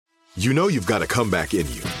You know you've got a comeback in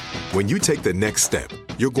you. When you take the next step,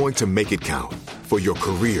 you're going to make it count for your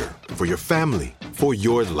career, for your family, for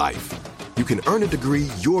your life. You can earn a degree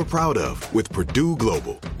you're proud of with Purdue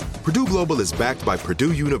Global. Purdue Global is backed by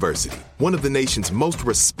Purdue University, one of the nation's most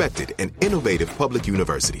respected and innovative public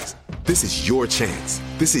universities. This is your chance.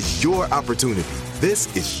 This is your opportunity.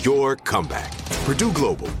 This is your comeback. Purdue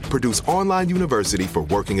Global, Purdue's online university for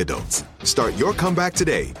working adults. Start your comeback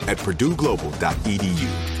today at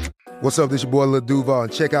purdueglobal.edu. What's up, this your boy Lil Duval,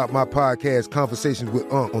 and check out my podcast, Conversations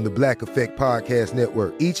with Unc, on the Black Effect Podcast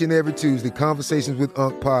Network. Each and every Tuesday, Conversations with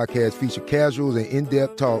Unc podcast feature casuals and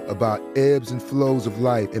in-depth talk about ebbs and flows of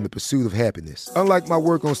life and the pursuit of happiness. Unlike my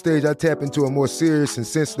work on stage, I tap into a more serious and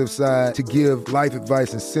sensitive side to give life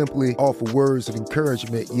advice and simply offer words of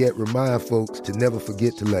encouragement, yet remind folks to never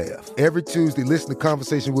forget to laugh. Every Tuesday, listen to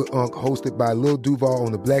Conversation with Unc, hosted by Lil Duval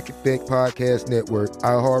on the Black Effect Podcast Network,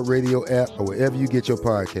 iHeartRadio app, or wherever you get your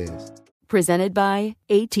podcasts. Presented by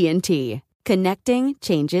AT&T. Connecting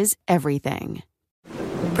changes everything.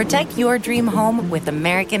 Protect your dream home with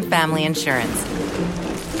American Family Insurance.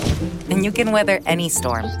 And you can weather any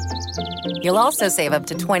storm. You'll also save up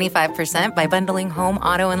to 25% by bundling home,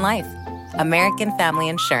 auto, and life. American Family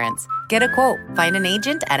Insurance. Get a quote. Find an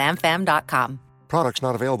agent at amfam.com. Products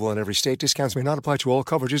not available in every state. Discounts may not apply to all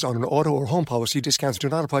coverages on an auto or home policy. Discounts do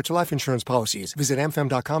not apply to life insurance policies. Visit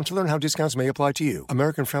amfam.com to learn how discounts may apply to you.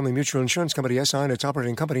 American Family Mutual Insurance Company, SI, and its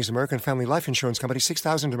operating companies, American Family Life Insurance Company,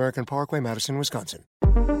 6000 American Parkway, Madison, Wisconsin.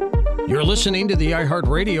 You're listening to the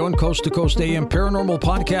iHeartRadio and Coast to Coast AM Paranormal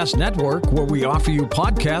Podcast Network, where we offer you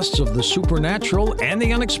podcasts of the supernatural and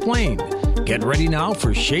the unexplained. Get ready now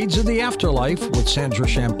for Shades of the Afterlife with Sandra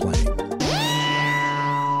Champlain.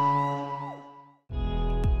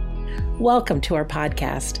 Welcome to our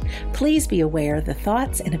podcast. Please be aware the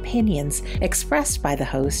thoughts and opinions expressed by the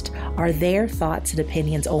host are their thoughts and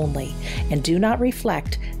opinions only and do not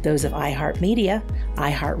reflect those of iHeartMedia,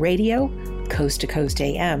 iHeartRadio, Coast to Coast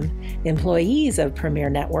AM, employees of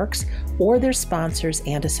Premier Networks, or their sponsors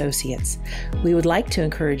and associates. We would like to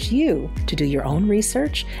encourage you to do your own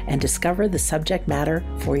research and discover the subject matter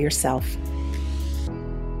for yourself.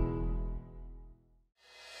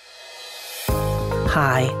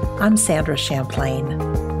 Hi, I'm Sandra Champlain.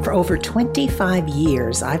 For over 25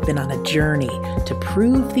 years, I've been on a journey to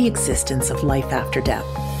prove the existence of life after death.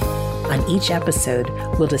 On each episode,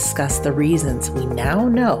 we'll discuss the reasons we now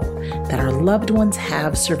know that our loved ones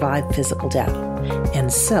have survived physical death, and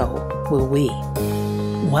so will we.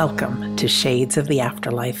 Welcome to Shades of the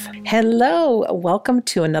Afterlife. Hello, welcome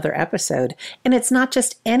to another episode. And it's not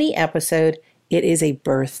just any episode, it is a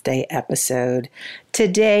birthday episode.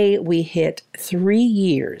 Today, we hit 3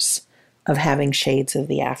 years of having Shades of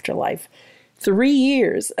the Afterlife. 3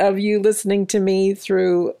 years of you listening to me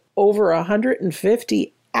through over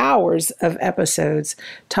 150 hours of episodes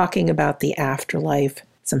talking about the afterlife,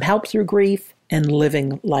 some help through grief, and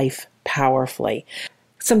living life powerfully.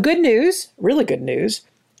 Some good news, really good news.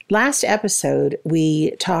 Last episode,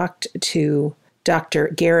 we talked to Dr.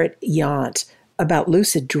 Garrett Yant about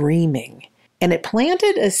lucid dreaming. And it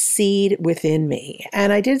planted a seed within me.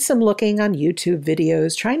 And I did some looking on YouTube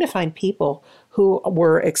videos, trying to find people who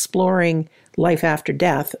were exploring life after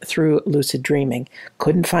death through lucid dreaming.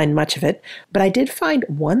 Couldn't find much of it, but I did find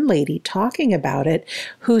one lady talking about it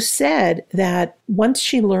who said that once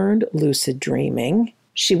she learned lucid dreaming,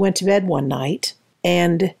 she went to bed one night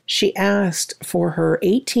and she asked for her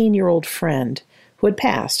 18-year-old friend, who had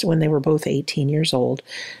passed when they were both 18 years old,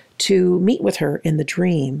 to meet with her in the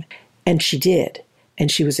dream. And she did. And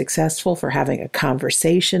she was successful for having a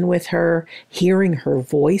conversation with her, hearing her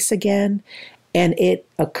voice again. And it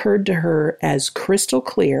occurred to her as crystal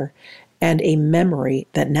clear and a memory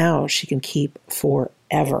that now she can keep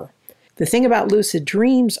forever. The thing about lucid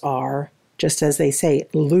dreams are, just as they say,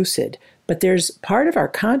 lucid. But there's part of our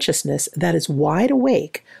consciousness that is wide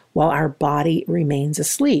awake while our body remains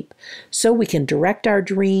asleep. So we can direct our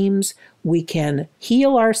dreams. We can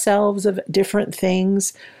heal ourselves of different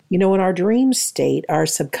things. You know, in our dream state, our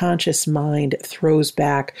subconscious mind throws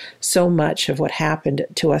back so much of what happened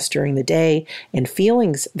to us during the day and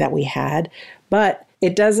feelings that we had, but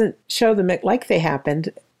it doesn't show them like they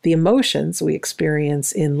happened. The emotions we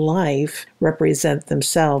experience in life represent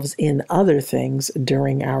themselves in other things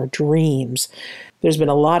during our dreams. There's been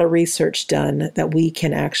a lot of research done that we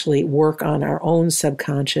can actually work on our own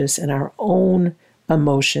subconscious and our own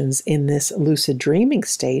emotions in this lucid dreaming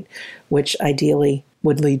state, which ideally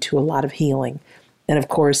would lead to a lot of healing. And of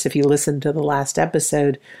course, if you listened to the last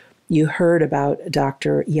episode, you heard about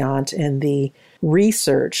Dr. Yant and the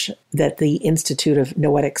research that the Institute of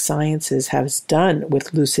Noetic Sciences has done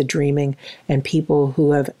with lucid dreaming and people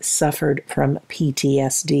who have suffered from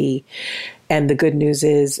PTSD. And the good news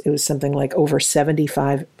is it was something like over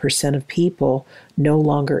 75% of people no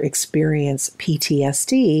longer experience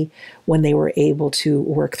PTSD when they were able to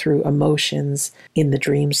work through emotions in the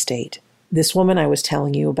dream state. This woman I was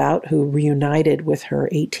telling you about, who reunited with her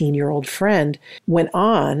 18-year-old friend, went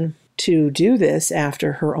on to do this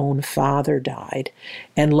after her own father died.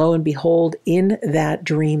 And lo and behold, in that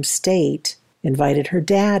dream state, invited her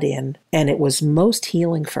dad in, and it was most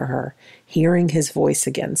healing for her, hearing his voice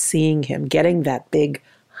again, seeing him, getting that big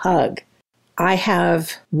hug. I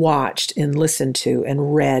have watched and listened to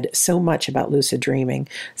and read so much about lucid dreaming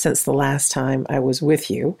since the last time I was with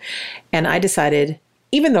you, and I decided,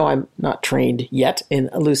 even though I'm not trained yet in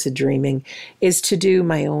lucid dreaming, is to do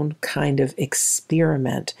my own kind of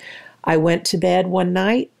experiment. I went to bed one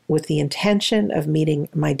night with the intention of meeting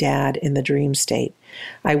my dad in the dream state.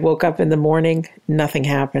 I woke up in the morning, nothing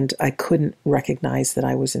happened. I couldn't recognize that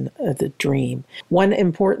I was in the dream. One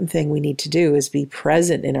important thing we need to do is be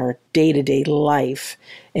present in our day-to-day life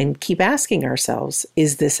and keep asking ourselves,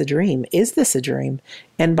 is this a dream? Is this a dream?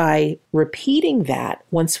 And by repeating that,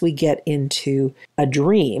 once we get into a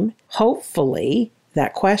dream, hopefully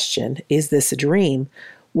that question, is this a dream,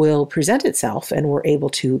 will present itself and we're able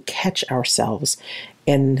to catch ourselves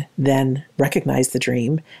and then recognize the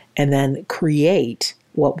dream and then create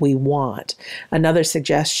what we want. Another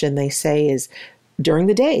suggestion they say is during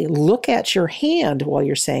the day, look at your hand while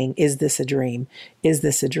you're saying, is this a dream? Is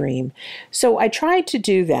this a dream? So I tried to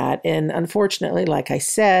do that. And unfortunately, like I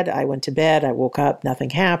said, I went to bed, I woke up,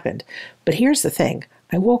 nothing happened. But here's the thing.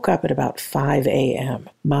 I woke up at about 5 a.m.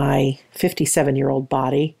 My 57-year-old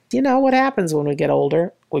body, you know what happens when we get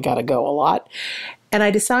older? We got to go a lot. And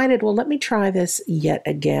I decided, well, let me try this yet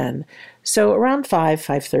again. So around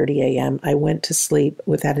 5:30 a.m., I went to sleep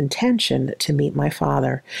with that intention to meet my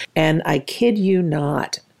father. And I kid you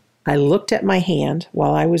not, I looked at my hand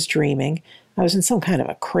while I was dreaming. I was in some kind of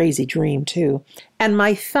a crazy dream too. And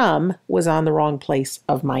my thumb was on the wrong place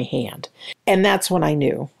of my hand. And that's when I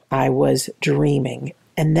knew I was dreaming.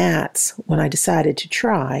 And that's when I decided to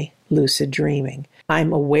try lucid dreaming.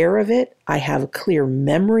 I'm aware of it. I have a clear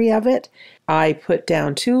memory of it. I put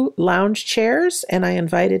down 2 lounge chairs and I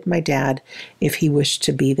invited my dad if he wished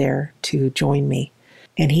to be there to join me.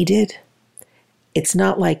 And he did. It's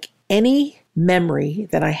not like any memory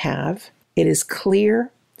that I have. It is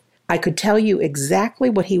clear. I could tell you exactly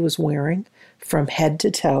what he was wearing from head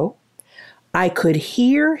to toe. I could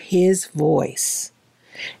hear his voice.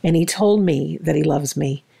 And he told me that he loves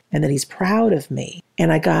me and that he's proud of me.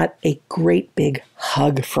 And I got a great big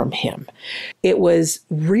hug from him. It was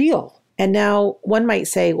real. And now one might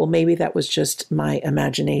say, well, maybe that was just my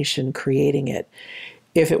imagination creating it.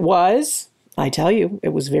 If it was, I tell you, it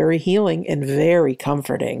was very healing and very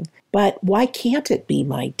comforting. But why can't it be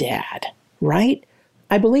my dad, right?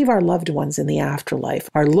 I believe our loved ones in the afterlife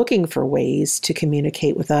are looking for ways to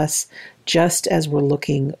communicate with us, just as we're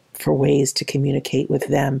looking for ways to communicate with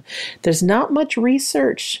them. There's not much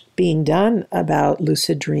research being done about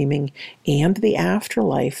lucid dreaming and the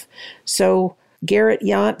afterlife. So Garrett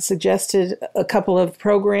Yant suggested a couple of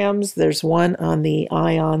programs. There's one on the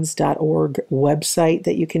ions.org website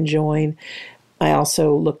that you can join. I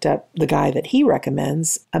also looked up the guy that he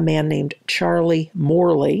recommends, a man named Charlie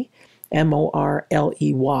Morley,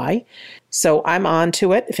 Morley. So I'm on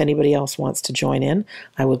to it. If anybody else wants to join in,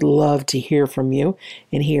 I would love to hear from you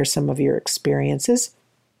and hear some of your experiences.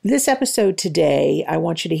 This episode today, I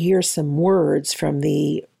want you to hear some words from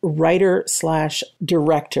the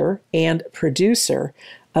writer/director and producer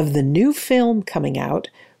of the new film coming out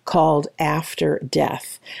called After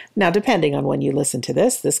Death. Now, depending on when you listen to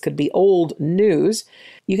this could be old news.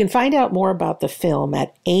 You can find out more about the film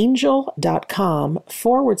at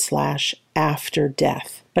angel.com/After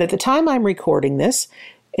Death. But at the time I'm recording this,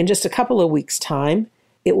 in just a couple of weeks' time,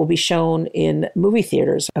 it will be shown in movie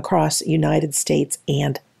theaters across United States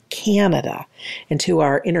and Canada. And to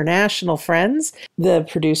our international friends, the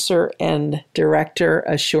producer and director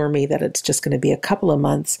assure me that it's just going to be a couple of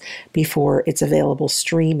months before it's available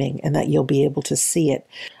streaming and that you'll be able to see it.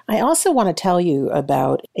 I also want to tell you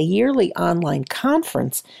about a yearly online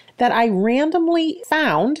conference that I randomly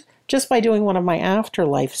found just by doing one of my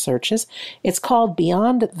afterlife searches. It's called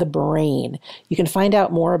Beyond the Brain. You can find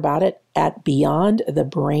out more about it at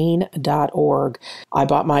beyondthebrain.org. I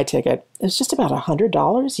bought my ticket. It's just about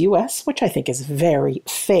 $100 US, which I think is very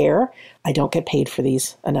fair. I don't get paid for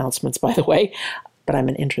these announcements, by the way, but I'm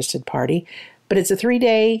an interested party. But it's a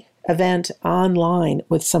 3-day event online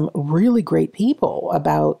with some really great people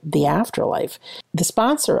about the afterlife. The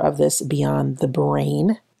sponsor of this Beyond the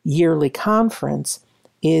Brain yearly conference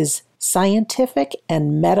is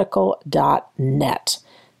scientificandmedical.net.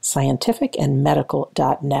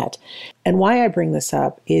 scientificandmedical.net. And why I bring this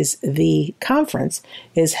up is the conference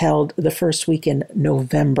is held the first week in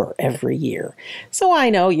November every year. So I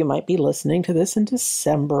know you might be listening to this in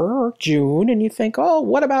December or June and you think, oh,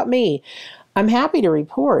 what about me? I'm happy to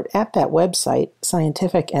report at that website,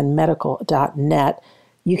 scientificandmedical.net,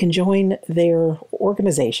 you can join their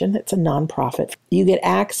organization. It's a nonprofit. You get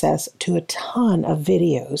access to a ton of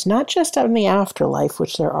videos, not just on the afterlife,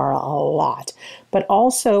 which there are a lot, but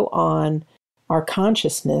also on our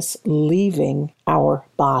consciousness leaving our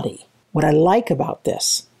body. What I like about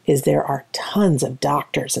this is there are tons of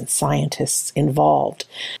doctors and scientists involved.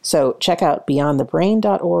 So check out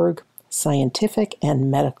beyondthebrain.org,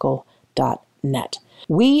 scientificandmedical.net.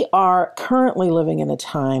 We are currently living in a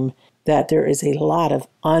time that there is a lot of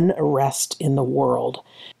unrest in the world.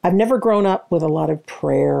 I've never grown up with a lot of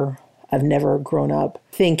prayer. I've never grown up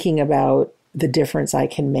thinking about the difference I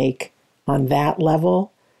can make on that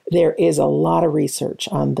level. There is a lot of research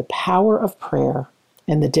on the power of prayer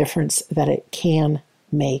and the difference that it can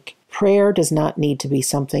make. Prayer does not need to be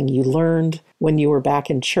something you learned when you were back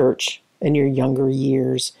in church in your younger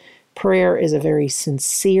years. Prayer is a very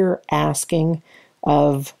sincere asking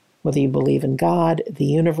of whether you believe in God, the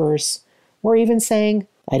universe, or even saying,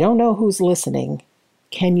 I don't know who's listening.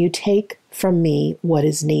 Can you take from me what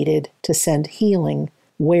is needed to send healing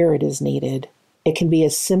where it is needed? It can be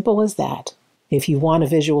as simple as that. If you want to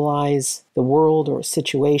visualize the world or a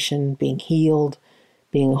situation being healed,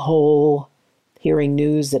 being whole, hearing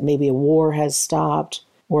news that maybe a war has stopped,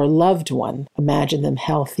 or a loved one, imagine them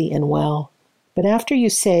healthy and well. But after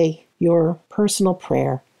you say your personal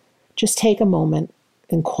prayer, just take a moment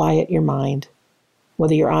and quiet your mind.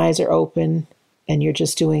 Whether your eyes are open and you're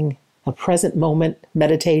just doing a present moment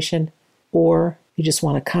meditation, or you just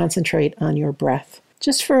want to concentrate on your breath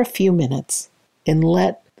just for a few minutes and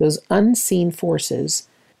let those unseen forces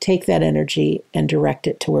take that energy and direct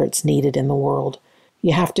it to where it's needed in the world.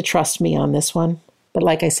 You have to trust me on this one. But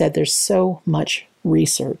like I said, there's so much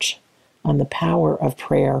research on the power of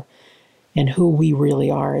prayer and who we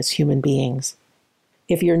really are as human beings.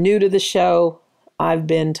 If you're new to the show, I've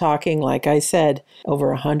been talking, like I said, over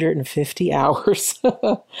 150 hours.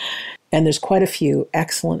 And there's quite a few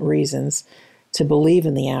excellent reasons to believe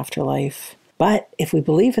in the afterlife. But if we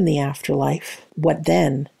believe in the afterlife, what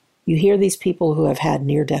then? You hear these people who have had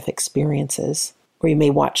near-death experiences, or you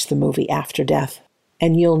may watch the movie After Death,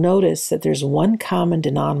 and you'll notice that there's one common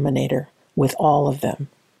denominator with all of them.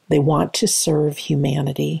 They want to serve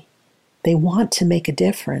humanity. They want to make a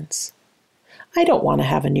difference. I don't want to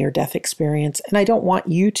have a near-death experience, and I don't want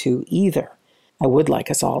you to either. I would like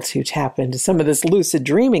us all to tap into some of this lucid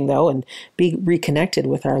dreaming, though, and be reconnected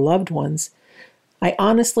with our loved ones. I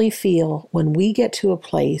honestly feel when we get to a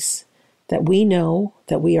place that we know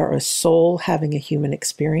that we are a soul having a human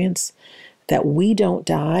experience, that we don't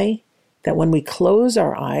die, that when we close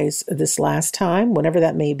our eyes this last time, whenever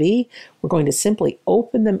that may be, we're going to simply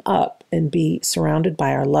open them up and be surrounded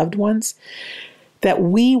by our loved ones, that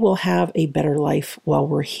we will have a better life while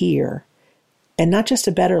we're here. And not just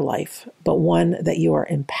a better life, but one that you are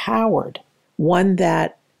empowered. One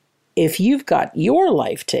that if you've got your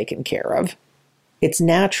life taken care of, it's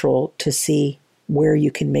natural to see where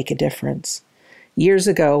you can make a difference. Years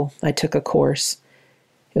ago, I took a course.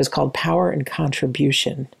 It was called Power and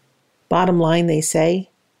Contribution. Bottom line, they say,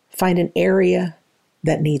 find an area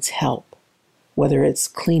that needs help, whether it's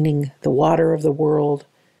cleaning the water of the world,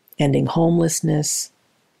 ending homelessness,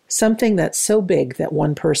 something that's so big that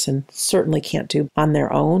one person certainly can't do on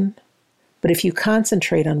their own. But if you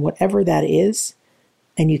concentrate on whatever that is,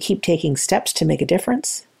 and you keep taking steps to make a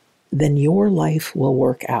difference, then your life will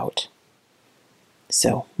work out.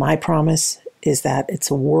 So my promise is that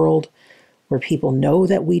it's a world where people know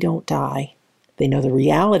that we don't die. They know the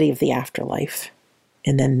reality of the afterlife.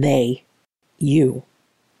 And then you,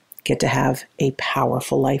 get to have a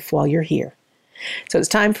powerful life while you're here. So it's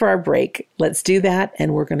time for our break. Let's do that.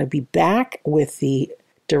 And we're going to be back with the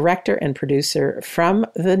director and producer from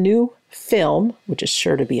the new film, which is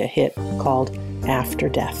sure to be a hit, called After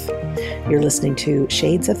Death. You're listening to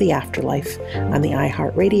Shades of the Afterlife on the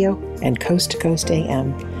iHeartRadio and Coast to Coast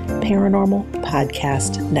AM Paranormal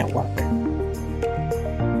Podcast Network.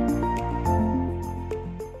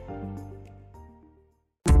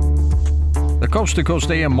 The Coast to Coast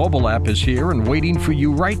AM mobile app is here and waiting for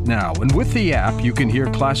you right now. And with the app, you can hear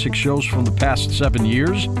classic shows from the past 7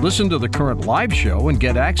 years, listen to the current live show, and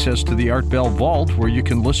get access to the Art Bell Vault where you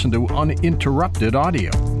can listen to uninterrupted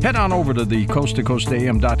audio. Head on over to the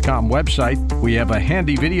coasttocoastam.com website. We have a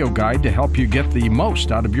handy video guide to help you get the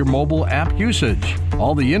most out of your mobile app usage.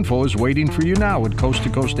 All the info is waiting for you now at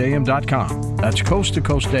coasttocoastam.com. That's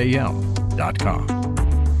coasttocoastam.com.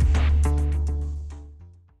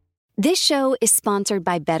 This show is sponsored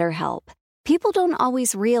by BetterHelp. People don't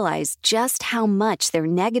always realize just how much their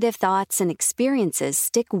negative thoughts and experiences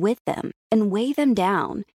stick with them and weigh them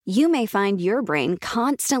down. You may find your brain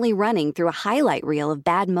constantly running through a highlight reel of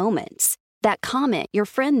bad moments. That comment your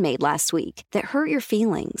friend made last week that hurt your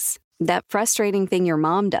feelings. That frustrating thing your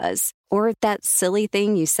mom does. Or that silly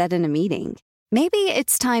thing you said in a meeting. Maybe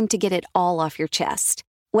it's time to get it all off your chest.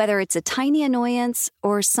 Whether it's a tiny annoyance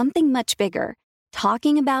or something much bigger,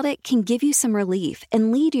 talking about it can give you some relief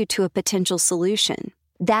and lead you to a potential solution.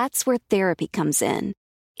 That's where therapy comes in.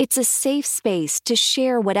 It's a safe space to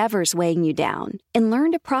share whatever's weighing you down and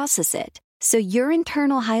learn to process it so your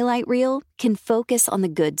internal highlight reel can focus on the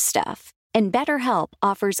good stuff. And BetterHelp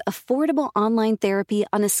offers affordable online therapy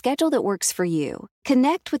on a schedule that works for you.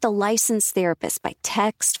 Connect with a licensed therapist by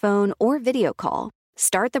text, phone, or video call.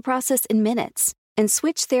 Start the process in minutes and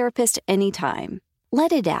switch therapist anytime.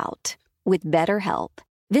 Let it out with BetterHelp.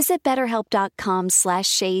 Visit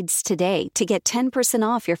BetterHelp.com/shades today to get 10%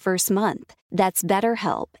 off your first month. That's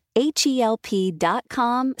BetterHelp,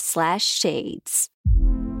 HELP.com/shades.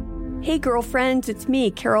 Hey girlfriends, it's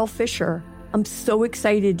me, Carol Fisher. I'm so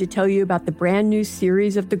excited to tell you about the brand new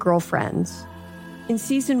series of The Girlfriends. In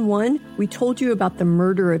season 1, we told you about the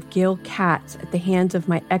murder of Gail Katz at the hands of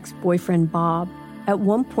my ex-boyfriend Bob. At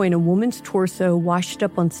one point, a woman's torso washed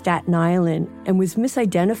up on Staten Island and was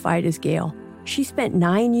misidentified as Gail. She spent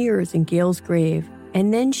 9 years in Gail's grave,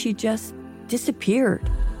 and then she just disappeared.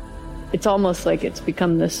 It's almost like it's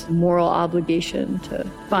become this moral obligation to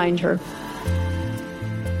find her.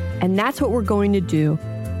 And that's what we're going to do.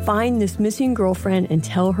 Find this missing girlfriend and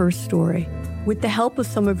tell her story. With the help of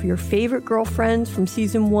some of your favorite girlfriends from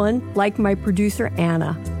season 1, like my producer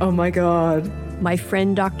Anna. Oh my God. My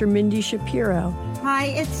friend Dr. Mindy Shapiro. Hi,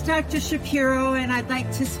 it's Dr. Shapiro, and I'd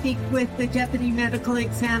like to speak with the Deputy Medical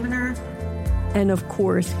Examiner. And of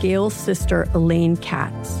course, Gail's sister, Elaine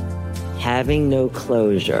Katz. Having no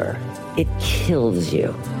closure, it kills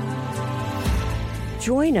you.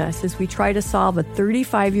 Join us as we try to solve a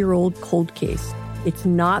 35-year-old cold case. It's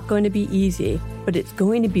not going to be easy, but it's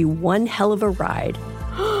going to be one hell of a ride.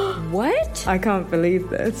 What? I can't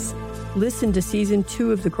believe this. Listen to season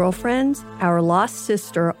 2 of The Girlfriends, Our Lost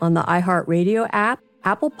Sister on the iHeartRadio app,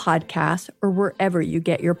 Apple Podcasts, or wherever you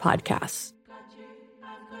get your podcasts.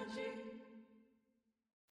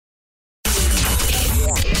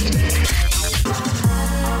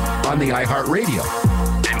 On the iHeartRadio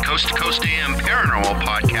and Coast to Coast AM Paranormal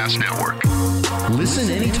Podcast Network. Listen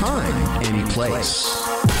anytime, any place.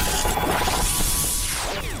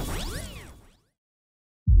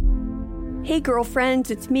 Hey girlfriends,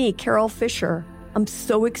 it's me, Carol Fisher. I'm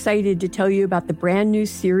so excited to tell you about the brand new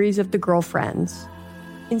series of The Girlfriends.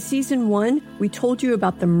 In season 1, we told you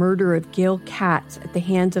about the murder of Gail Katz at the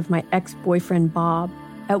hands of my ex-boyfriend Bob.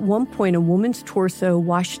 At one point, a woman's torso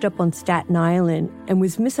washed up on Staten Island and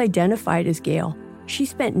was misidentified as Gail. She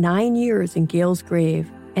spent 9 years in Gail's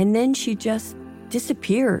grave, and then she just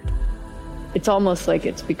disappeared. It's almost like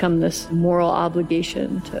it's become this moral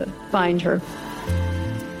obligation to find her.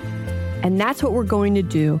 And that's what we're going to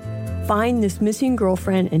do. Find this missing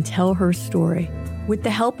girlfriend and tell her story. With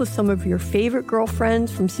the help of some of your favorite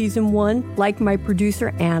girlfriends from season 1, like my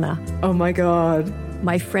producer Anna. Oh my God.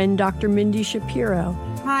 My friend Dr. Mindy Shapiro.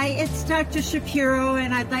 Hi, it's Dr. Shapiro,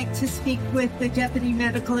 and I'd like to speak with the Deputy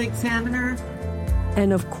Medical Examiner.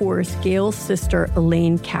 And of course, Gail's sister,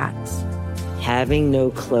 Elaine Katz. Having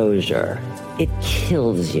no closure, it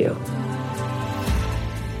kills you.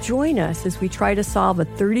 Join us as we try to solve a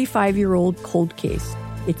 35-year-old cold case.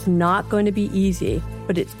 It's not going to be easy,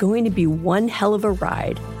 but it's going to be one hell of a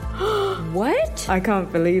ride. What? I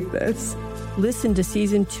can't believe this. Listen to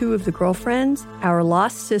season 2 of The Girlfriends, Our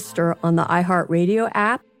Lost Sister on the iHeartRadio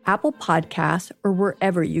app, Apple Podcasts, or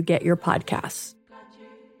wherever you get your podcasts.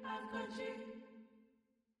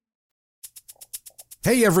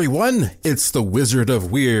 Hey everyone, it's the Wizard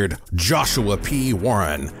of Weird, Joshua P.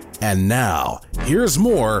 Warren. And now, here's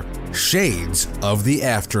more Shades of the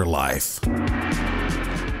Afterlife.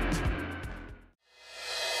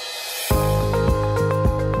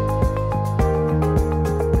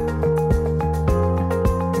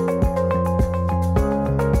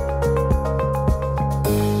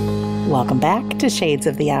 Welcome back to Shades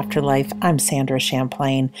of the Afterlife. I'm Sandra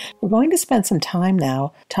Champlain. We're going to spend some time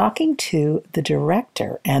now talking to the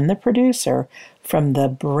director and the producer from the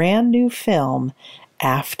brand new film,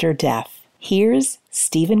 After Death. Here's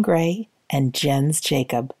Stephen Gray and Jens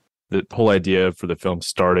Jacob. The whole idea for the film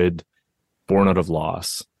started born out of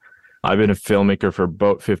loss. I've been a filmmaker for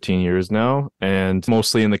about 15 years now, and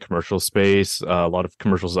mostly in the commercial space, a lot of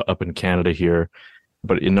commercials up in Canada here.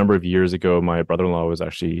 But a number of years ago, my brother-in-law was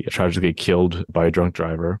actually tragically killed by a drunk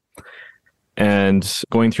driver. And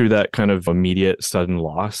going through that kind of immediate sudden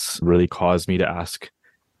loss really caused me to ask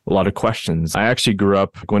a lot of questions. I actually grew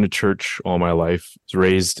up going to church all my life, was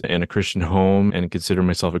raised in a Christian home and consider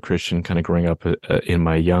myself a Christian kind of growing up in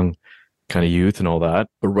my young kind of youth and all that.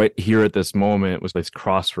 But right here at this moment was this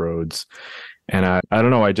crossroads. And I don't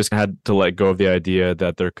know, I just had to let go of the idea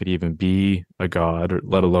that there could even be a God, or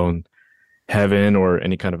let alone heaven or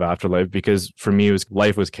any kind of afterlife, because for me,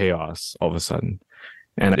 life was chaos all of a sudden.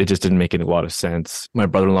 And it just didn't make a lot of sense. My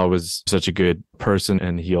brother-in-law was such a good person,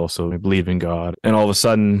 and he also believed in God. And all of a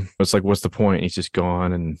sudden, it's like, what's the point? He's just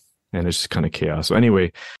gone, and it's just kind of chaos. So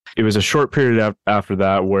anyway, it was a short period after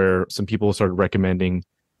that where some people started recommending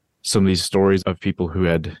some of these stories of people who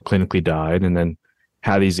had clinically died and then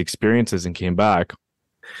had these experiences and came back.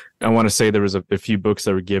 I want to say there was a few books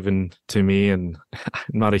that were given to me, and I'm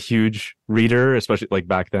not a huge reader, especially like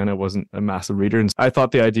back then. I wasn't a massive reader. And I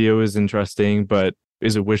thought the idea was interesting, but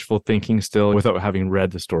is it wishful thinking still without having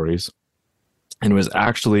read the stories? And it was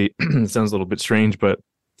actually, it sounds a little bit strange, but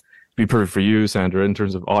to be perfect for you, Sandra, in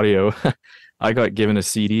terms of audio, I got given a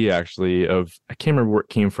CD actually of, I can't remember where it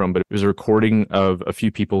came from, but it was a recording of a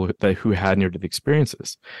few people who had near-death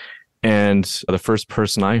experiences. And the first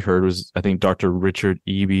person I heard was, I think, Dr. Richard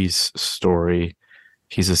Eby's story.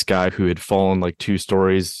 He's this guy who had fallen like 2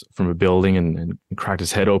 stories from a building and cracked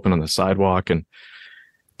his head open on the sidewalk. And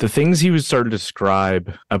the things he would start to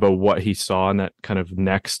describe about what he saw in that kind of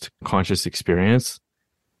next conscious experience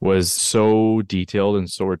was so detailed and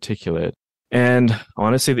so articulate. And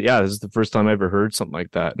honestly, yeah, this is the first time I ever heard something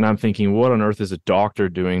like that. And I'm thinking, what on earth is a doctor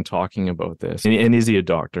doing talking about this? And is he a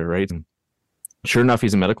doctor, right? And sure enough,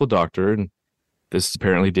 he's a medical doctor, and this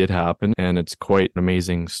apparently did happen, and it's quite an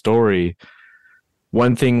amazing story.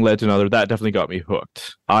 One thing led to another. That definitely got me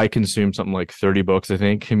hooked. I consumed something like 30 books, I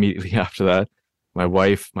think, immediately after that. My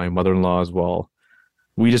wife, my mother-in-law as well.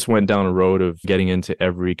 We just went down a road of getting into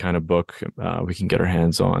every kind of book we can get our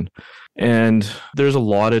hands on. And there's a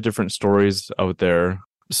lot of different stories out there.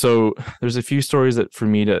 So there's a few stories that for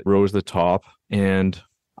me that rose to the top. And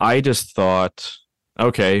I just thought,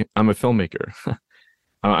 okay, I'm a filmmaker.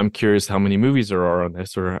 I'm curious how many movies there are on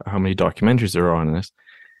this or how many documentaries there are on this.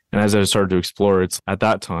 And as I started to explore, it's at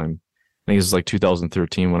that time, I think it was like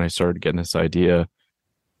 2013 when I started getting this idea.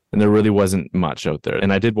 And there really wasn't much out there.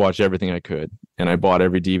 And I did watch everything I could. And I bought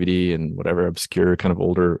every DVD and whatever obscure kind of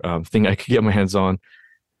older thing I could get my hands on.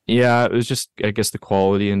 Yeah, it was just, I guess, the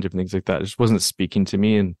quality and different things like that. It just wasn't speaking to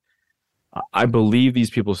me. And I believe these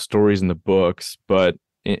people's stories in the books, but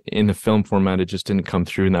in the film format, it just didn't come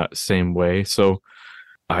through in that same way. So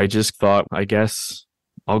I just thought, I guess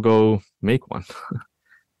I'll go make one.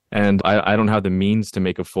 And I don't have the means to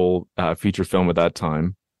make a full feature film at that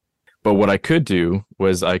time. But what I could do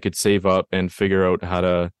was I could save up and figure out how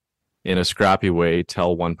to, in a scrappy way,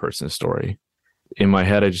 tell one person's story. In my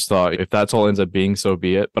head, I just thought, if that's all ends up being, so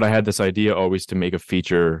be it. But I had this idea always to make a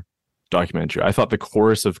feature documentary. I thought the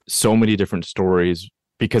chorus of so many different stories,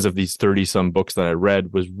 because of these 30-some books that I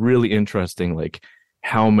read, was really interesting. Like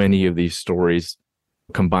how many of these stories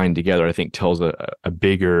combined together, I think, tells a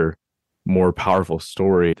bigger, more powerful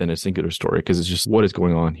story than a singular story, because it's just what is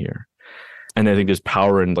going on here. And I think there's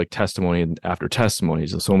power in like testimony and after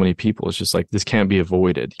testimonies of so many people. It's just like, this can't be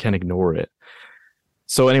avoided. You can't ignore it.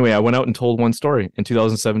 So anyway, I went out and told one story. In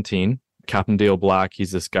 2017, Captain Dale Black,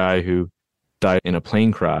 he's this guy who died in a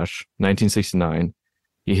plane crash, 1969.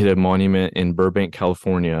 He hit a monument in Burbank,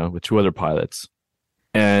 California with 2 other pilots.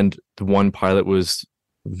 And the one pilot was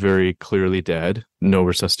very clearly dead. No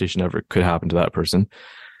resuscitation ever could happen to that person.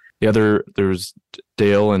 The other, there's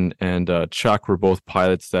Dale and Chuck were both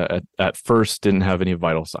pilots that at first didn't have any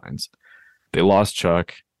vital signs. They lost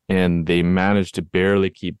Chuck, and they managed to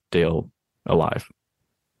barely keep Dale alive.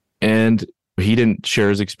 And he didn't share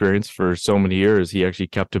his experience for so many years. He actually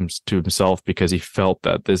kept him to himself because he felt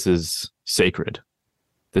that this is sacred.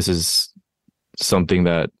 This is something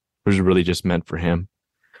that was really just meant for him.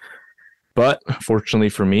 But fortunately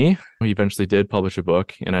for me, he eventually did publish a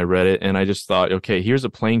book, and I read it, and I just thought, okay, here's a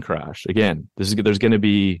plane crash. Again, there's going to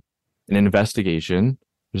be an investigation.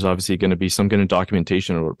 There's obviously going to be some kind of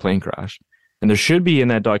documentation of a plane crash. And there should be in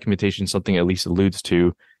that documentation something at least alludes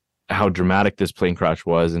to how dramatic this plane crash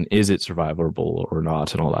was and is it survivable or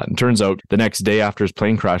not and all that. And turns out the next day after his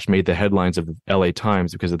plane crash made the headlines of the LA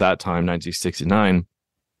Times, because at that time, 1969,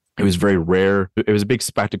 it was very rare. It was a big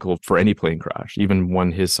spectacle for any plane crash, even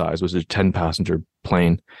one his size. Was a 10-passenger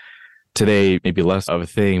plane. Today, maybe less of a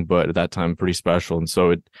thing, but at that time, pretty special. And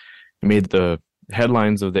so it made the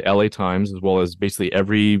headlines of the LA Times, as well as basically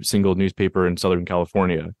every single newspaper in Southern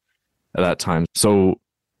California at that time. So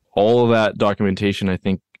all of that documentation, I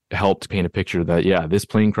think, helped paint a picture that, yeah, this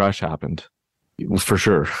plane crash happened for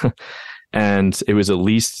sure. And it was at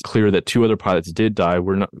least clear that 2 other pilots did die,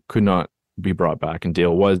 could not be brought back, and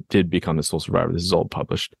Dale did become the sole survivor. This is all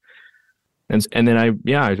published. And then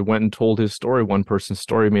I went and told his story, one person's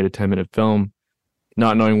story, made a 10-minute film,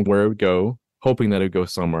 not knowing where it would go, hoping that it would go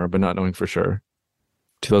somewhere, but not knowing for sure.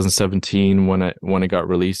 2017, when it got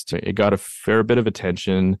released, it got a fair bit of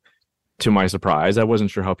attention. To my surprise, I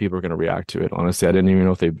wasn't sure how people were going to react to it. Honestly, I didn't even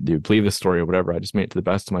know if they would believe the story or whatever. I just made it to the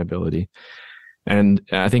best of my ability. And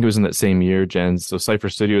I think it was in that same year, Jen, so Cypher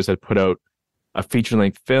Studios had put out a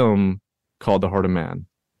feature-length film called The Heart of Man,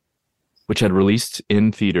 which had released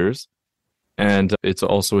in theaters. And it's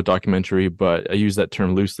also a documentary, but I use that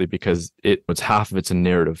term loosely because it's half of it's a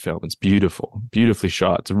narrative film. It's beautiful, beautifully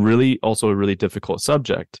shot. It's also a really difficult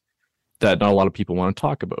subject that not a lot of people want to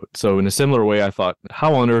talk about. So in a similar way, I thought,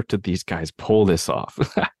 how on earth did these guys pull this off?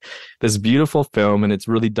 This beautiful film, and it's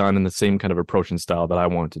really done in the same kind of approach and style that I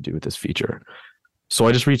wanted to do with this feature. So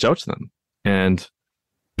I just reached out to them and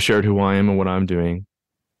shared who I am and what I'm doing.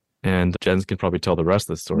 And Jens can probably tell the rest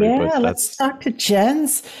of the story. Yeah, let's talk to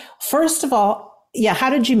Jens. First of all,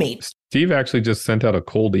 how did you meet? Steve actually just sent out a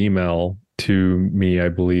cold email to me, I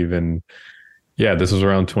believe, and this was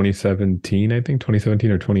around 2017, I think 2017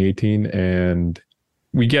 or 2018. And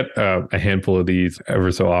we get a handful of these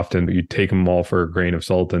ever so often. You take them all for a grain of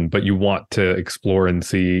salt, but you want to explore and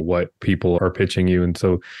see what people are pitching you. And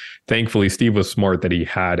so thankfully, Steve was smart that he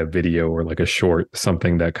had a video or like a short,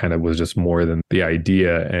 something that kind of was just more than the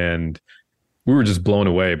idea. And we were just blown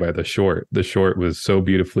away by the short. The short was so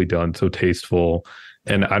beautifully done, so tasteful.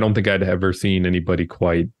 And I don't think I'd ever seen anybody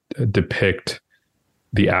quite depict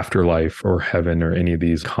the afterlife or heaven or any of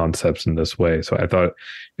these concepts in this way. So I thought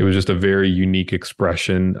it was just a very unique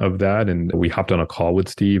expression of that. And we hopped on a call with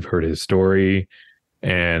Steve, heard his story,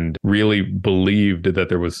 and really believed that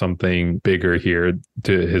there was something bigger here.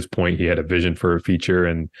 To his point, he had a vision for a feature,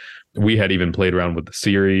 and we had even played around with the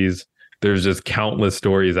series. There's just countless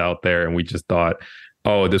stories out there, and we just thought,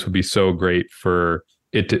 oh, this would be so great for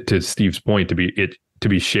it to Steve's point, to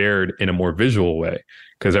be shared in a more visual way,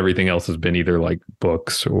 because everything else has been either like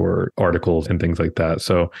books or articles and things like that.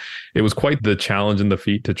 So it was quite the challenge and the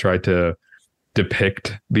feat to try to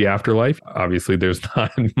depict the afterlife. Obviously, there's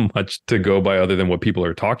not much to go by other than what people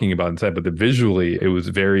are talking about inside, but visually, it was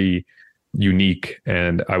very unique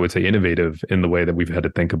and I would say innovative in the way that we've had to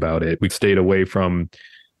think about it. We've stayed away from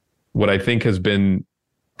what I think has been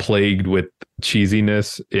plagued with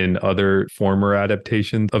cheesiness in other former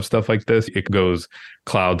adaptations of stuff like this. It goes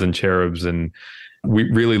clouds and cherubs, and we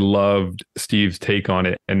really loved Steve's take on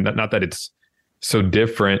it. And not that it's so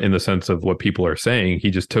different in the sense of what people are saying. He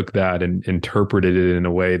just took that and interpreted it in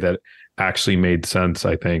a way that actually made sense,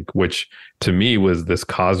 I think, which to me was this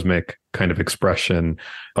cosmic kind of expression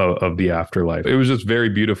of the afterlife. It was just very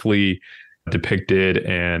beautifully depicted.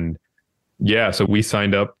 And so we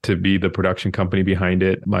signed up to be the production company behind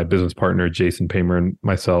it. My business partner, Jason Paymer, and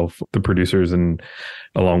myself, the producers, and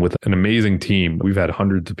along with an amazing team. We've had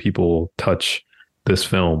hundreds of people touch this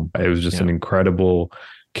film. It was just an incredible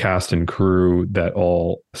cast and crew that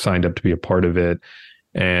all signed up to be a part of it.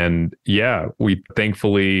 And we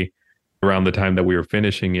thankfully, around the time that we were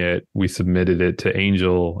finishing it, we submitted it to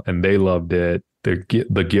Angel, and they loved it.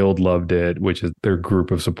 The Guild loved it, which is their group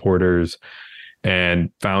of supporters,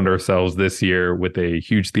 and found ourselves this year with a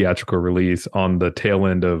huge theatrical release on the tail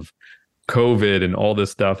end of COVID and all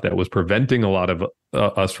this stuff that was preventing a lot of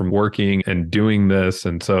us from working and doing this.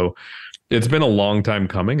 And so it's been a long time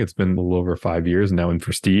coming. It's been a little over 5 years now. And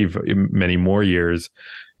for Steve, many more years.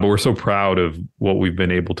 But we're so proud of what we've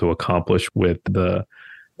been able to accomplish with the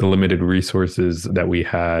limited resources that we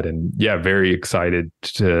had. And very excited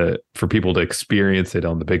for people to experience it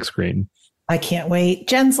on the big screen. I can't wait.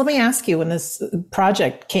 Jens, let me ask you, when this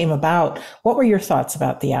project came about, what were your thoughts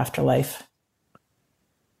about the afterlife?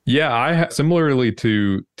 Similarly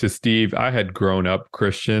to Steve, I had grown up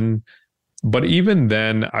Christian, but even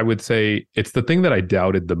then, I would say it's the thing that I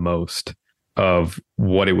doubted the most of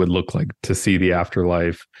what it would look like to see the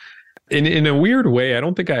afterlife. In a weird way, I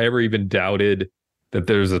don't think I ever even doubted that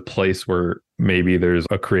there's a place where maybe there's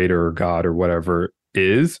a creator or God or whatever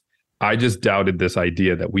is. I just doubted this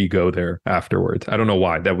idea that we go there afterwards. I don't know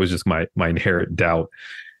why. That was just my inherent doubt.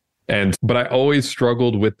 But I always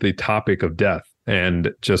struggled with the topic of death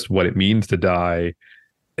and just what it means to die.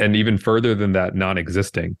 And even further than that,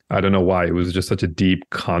 non-existing. I don't know why. It was just such a deep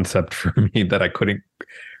concept for me that I couldn't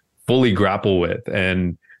fully grapple with.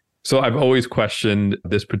 And so I've always questioned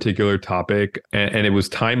this particular topic, and it was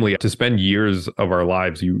timely. To spend years of our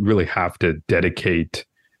lives, you really have to dedicate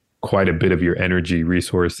quite a bit of your energy,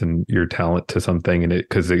 resource, and your talent to something, and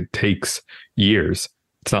because it takes years.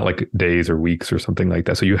 It's not like days or weeks or something like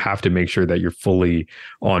that. So you have to make sure that you're fully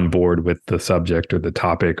on board with the subject or the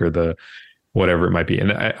topic or the whatever it might be.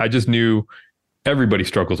 And I just knew everybody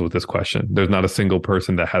struggles with this question. There's not a single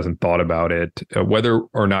person that hasn't thought about it. Whether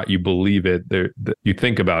or not you believe it, you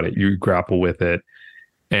think about it, you grapple with it.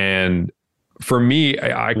 And for me,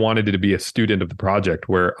 I wanted it to be a student of the project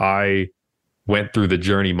where I went through the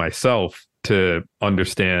journey myself to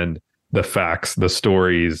understand the facts, the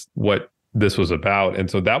stories, what this was about. And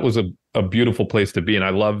so that was a beautiful place to be. And I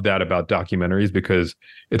love that about documentaries because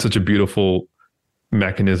it's such a beautiful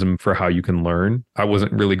mechanism for how you can learn. I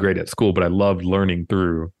wasn't really great at school, but I loved learning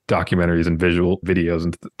through documentaries and visual videos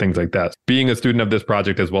and things like that. Being a student of this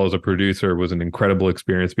project as well as a producer was an incredible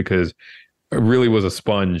experience because it really was a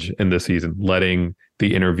sponge in this season, letting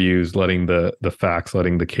the interviews, letting the facts,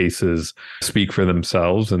 letting the cases speak for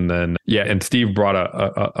themselves. And then, and Steve brought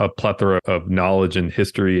a plethora of knowledge and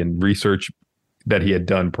history and research that he had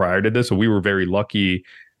done prior to this. So we were very lucky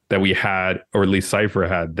that we had, or at least Cypher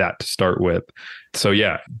had, that to start with. So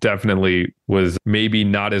definitely was maybe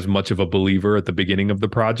not as much of a believer at the beginning of the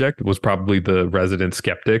project, was probably the resident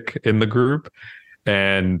skeptic in the group,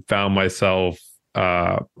 and found myself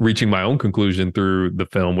reaching my own conclusion through the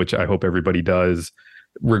film, which I hope everybody does.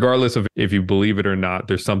 Regardless of if you believe it or not,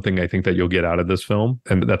 there's something I think that you'll get out of this film.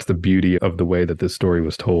 And that's the beauty of the way that this story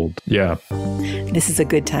was told. Yeah. This is a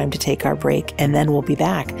good time to take our break, and then we'll be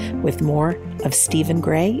back with more of Stephen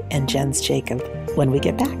Gray and Jens Jacob when we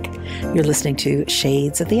get back. You're listening to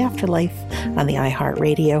Shades of the Afterlife on the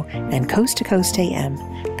iHeartRadio and Coast to Coast AM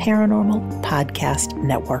Paranormal Podcast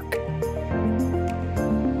Network.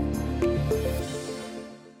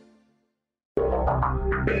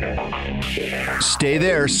 Stay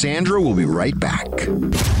there. Sandra will be right back.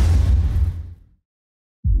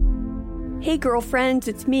 Hey, girlfriends,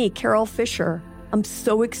 it's me, Carol Fisher. I'm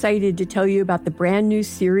so excited to tell you about the brand new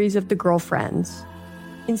series of The Girlfriends.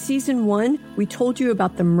 In season 1, we told you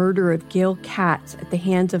about the murder of Gail Katz at the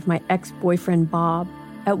hands of my ex-boyfriend, Bob.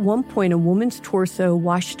 At one point, a woman's torso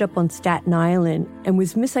washed up on Staten Island and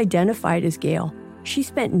was misidentified as Gail. She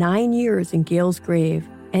spent 9 years in Gail's grave,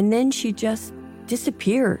 and then she just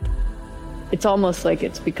disappeared. It's almost like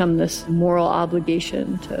it's become this moral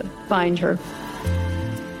obligation to find her.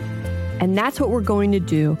 And that's what we're going to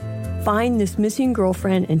do. Find this missing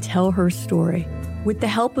girlfriend and tell her story. With the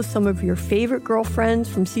help of some of your favorite girlfriends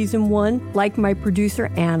from season 1, like my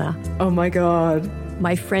producer, Anna. Oh my God.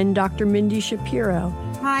 My friend, Dr. Mindy Shapiro.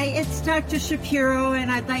 Hi, it's Dr. Shapiro,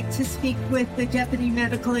 and I'd like to speak with the deputy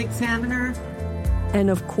medical examiner. And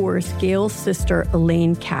of course, Gail's sister,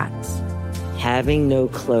 Elaine Katz. Having no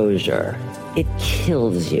closure, it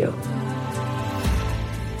kills you.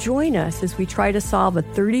 Join us as we try to solve a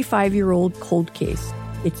 35-year-old cold case.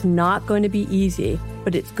 It's not going to be easy,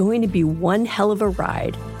 but it's going to be one hell of a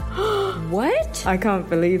ride. What? I can't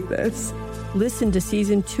believe this. Listen to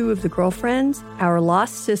season 2 of The Girlfriends, Our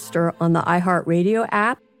Lost Sister on the iHeartRadio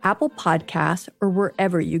app, Apple Podcasts, or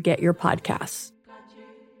wherever you get your podcasts.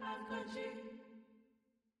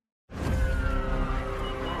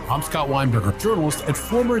 I'm Scott Weinberger, journalist and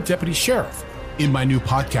former deputy sheriff. In my new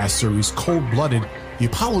podcast series, Cold Blooded, The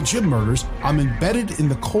Apollo Gym Murders, I'm embedded in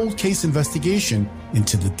the cold case investigation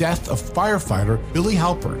into the death of firefighter Billy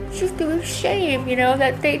Halpern. It's just a shame,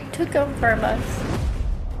 that they took him from us.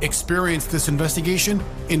 Experience this investigation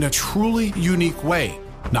in a truly unique way,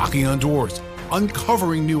 knocking on doors,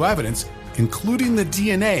 uncovering new evidence, including the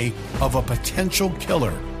DNA of a potential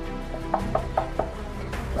killer.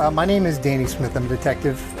 My name is Danny Smith. I'm a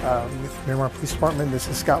detective with Miramar Police Department. This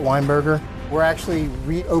is Scott Weinberger. We're actually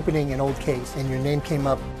reopening an old case, and your name came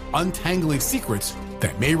up. Untangling secrets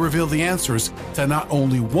that may reveal the answers to not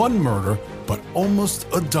only one murder, but almost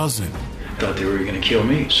a dozen. I thought they were going to kill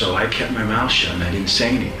me, so I kept my mouth shut and I didn't say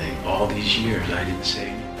anything. All these years, I didn't say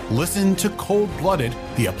anything. Listen to Cold Blooded,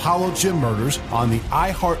 The Apollo Gym Murders on the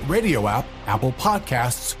iHeartRadio app, Apple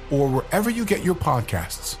Podcasts, or wherever you get your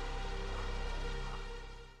podcasts.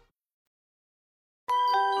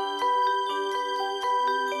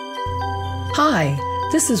 Hi,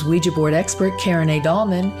 this is Ouija board expert Karen A.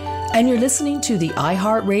 Dahlman, and you're listening to the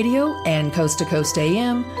iHeartRadio and Coast to Coast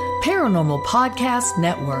AM Paranormal Podcast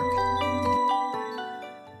Network.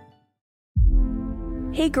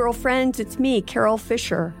 Hey, girlfriends, it's me, Carol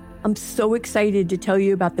Fisher. I'm so excited to tell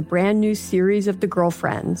you about the brand new series of The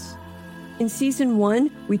Girlfriends. In season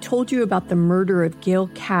 1, we told you about the murder of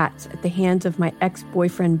Gail Katz at the hands of my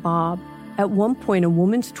ex-boyfriend, Bob. At one point, a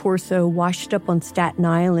woman's torso washed up on Staten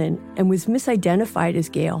Island and was misidentified as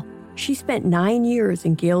Gail. She spent 9 years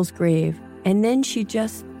in Gail's grave, and then she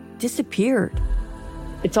just disappeared.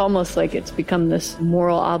 It's almost like it's become this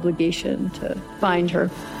moral obligation to find her.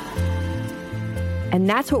 And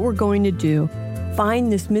that's what we're going to do.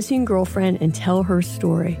 Find this missing girlfriend and tell her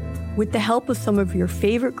story. With the help of some of your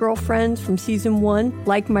favorite girlfriends from season 1,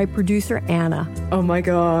 like my producer, Anna. Oh my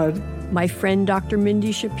God. My friend, Dr.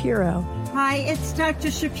 Mindy Shapiro. Hi, it's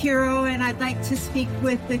Dr. Shapiro, and I'd like to speak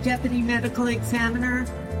with the Deputy Medical Examiner.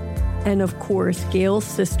 And of course, Gail's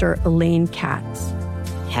sister, Elaine Katz.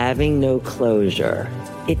 Having no closure,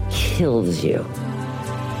 it kills you.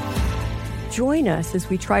 Join us as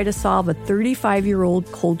we try to solve a 35-year-old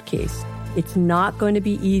cold case. It's not going to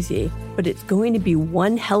be easy, but it's going to be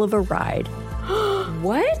one hell of a ride.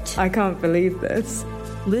 What? I can't believe this.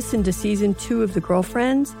 Listen to season 2 of The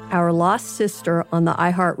Girlfriends, Our Lost Sister on the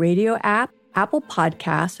iHeartRadio app, Apple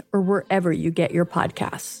Podcasts, or wherever you get your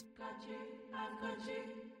podcasts.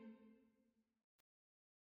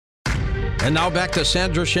 And now back to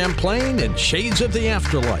Sandra Champlain and Shades of the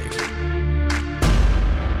Afterlife.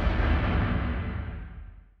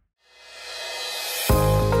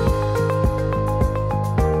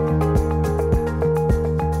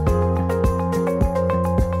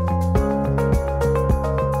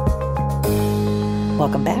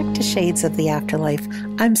 Welcome back to Shades of the Afterlife.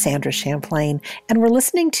 I'm Sandra Champlain, and we're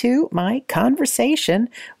listening to my conversation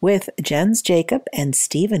with Jens Jacob and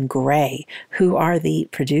Stephen Gray, who are the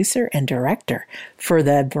producer and director for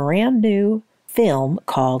the brand new film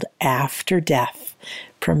called After Death,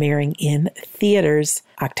 premiering in theaters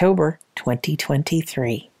October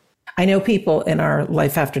 2023. I know people in our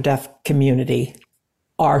Life After Death community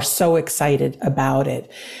are so excited about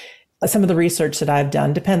it. Some of the research that I've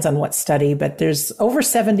done depends on what study, but there's over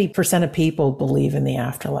 70% of people believe in the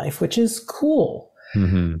afterlife, which is cool.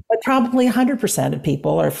 Mm-hmm. But probably 100% of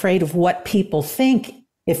people are afraid of what people think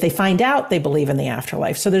if they find out they believe in the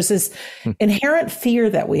afterlife. So there's this inherent fear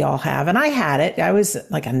that we all have. And I had it. I was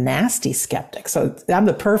like a nasty skeptic. So I'm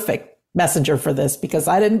the perfect messenger for this because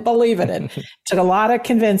I didn't believe in it. Took a lot of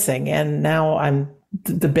convincing. And now I'm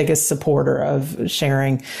the biggest supporter of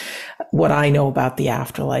sharing what I know about the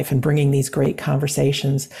afterlife and bringing these great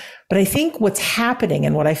conversations. But I think what's happening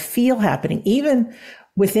and what I feel happening, even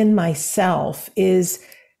within myself, is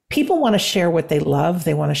people want to share what they love.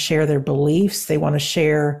 They want to share their beliefs. They want to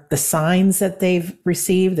share the signs that they've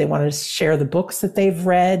received. They want to share the books that they've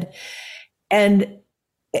read. And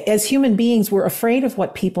as human beings, we're afraid of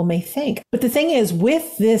what people may think. But the thing is,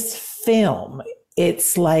 with this film,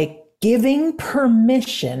 it's like giving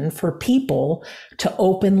permission for people to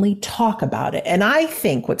openly talk about it. And I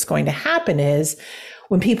think what's going to happen is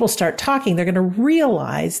when people start talking, they're going to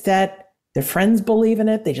realize that their friends believe in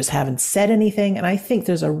it. They just haven't said anything. And I think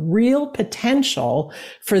there's a real potential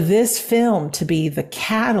for this film to be the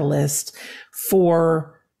catalyst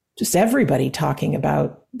for just everybody talking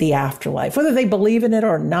about the afterlife, whether they believe in it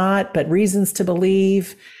or not, but reasons to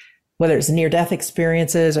believe, whether it's near-death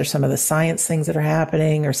experiences or some of the science things that are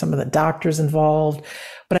happening or some of the doctors involved.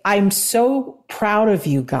 But I'm so proud of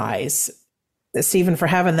you guys, Stephen, for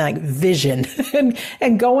having that vision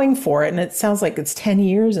and going for it. And it sounds like it's 10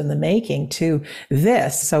 years in the making to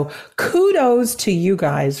this. So kudos to you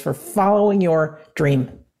guys for following your dream.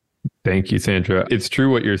 Thank you, Sandra. It's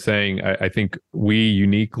true what you're saying. I think we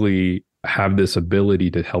uniquely have this ability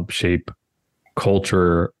to help shape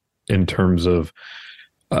culture in terms of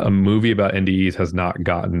a movie about NDEs has not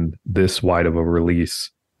gotten this wide of a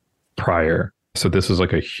release prior. So this is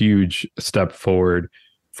like a huge step forward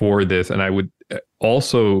for this. And I would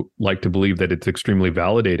also like to believe that it's extremely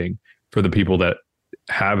validating for the people that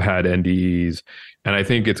have had NDEs. And I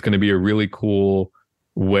think it's going to be a really cool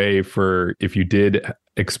way for, if you did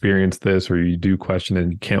experience this or you do question it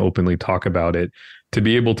and you can't openly talk about it, to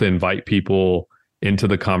be able to invite people into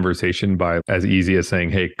the conversation by as easy as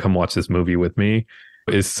saying, hey, come watch this movie with me,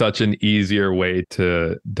 is such an easier way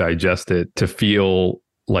to digest it, to feel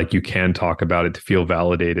like you can talk about it, to feel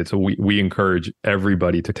validated. So we encourage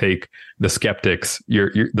everybody to take the skeptics,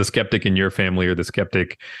 the skeptic in your family or the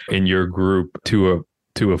skeptic in your group to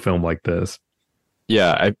a film like this.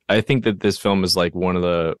 Yeah, I think that this film is like one of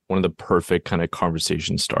the perfect kind of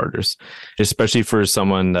conversation starters, especially for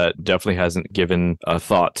someone that definitely hasn't given a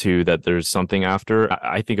thought to that there's something after.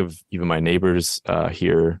 I think of even my neighbors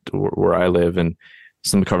here where I live, and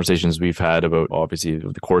some of the conversations we've had about, obviously,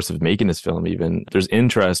 the course of making this film. Even there's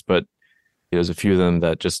interest, but there's a few of them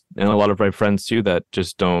that just, and a lot of my friends too, that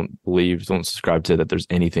just don't subscribe to that there's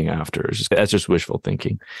anything after. That's just wishful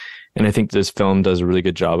thinking. And I think this film does a really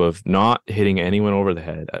good job of not hitting anyone over the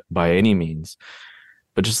head by any means,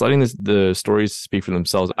 but just letting the stories speak for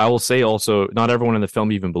themselves. I will say also, not everyone in the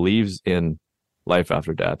film even believes in life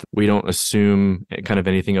after death. We don't assume kind of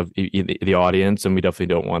anything of the audience, and we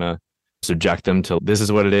definitely don't want to subject them to this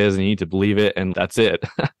is what it is and you need to believe it and that's it.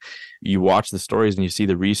 You watch the stories and you see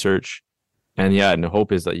the research, and the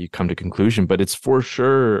hope is that you come to conclusion, but it's for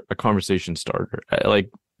sure a conversation starter. Like,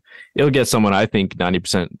 it'll get someone, I think,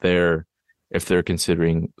 90% there if they're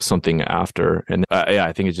considering something after. And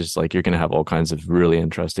I think it's just like you're going to have all kinds of really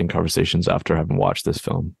interesting conversations after having watched this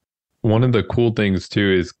film. One of the cool things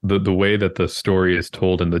too is the way that the story is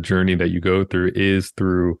told and the journey that you go through is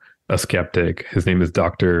through a skeptic. His name is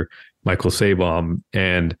Dr. Michael Sabom,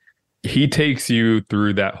 and he takes you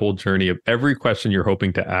through that whole journey of every question you're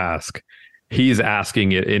hoping to ask. He's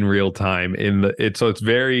asking it in real time so it's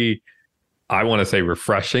very, I want to say,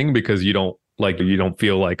 refreshing, because you don't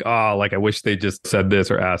feel like, I wish they just said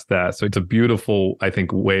this or asked that. So it's a beautiful, I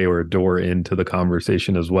think, way or a door into the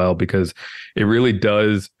conversation as well, because it really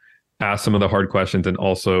does ask some of the hard questions. And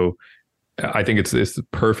also, I think it's this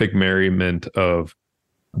perfect merriment of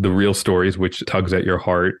the real stories, which tugs at your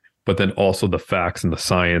heart, but then also the facts and the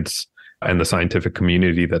science and the scientific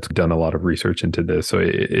community that's done a lot of research into this. So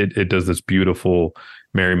it does this beautiful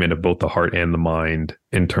merriment of both the heart and the mind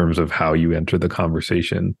in terms of how you enter the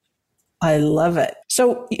conversation. I love it.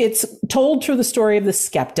 So it's told through the story of the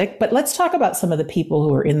skeptic, but let's talk about some of the people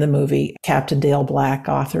who are in the movie. Captain Dale Black,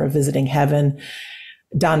 author of Visiting Heaven.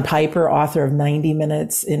 Don Piper, author of 90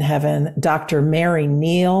 Minutes in Heaven. Dr. Mary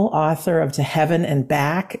Neal, author of To Heaven and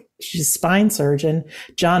Back. She's a spine surgeon.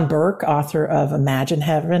 John Burke, author of Imagine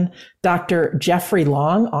Heaven. Dr. Jeffrey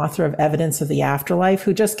Long, author of Evidence of the Afterlife,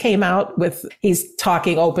 who just came out with, he's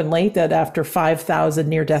talking openly that after 5,000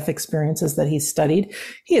 near-death experiences that he's studied,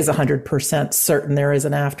 he is 100% certain there is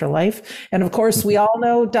an afterlife. And of course, we all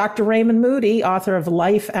know Dr. Raymond Moody, author of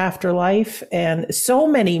Life After Life, and so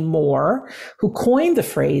many more who coined the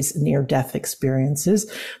phrase near-death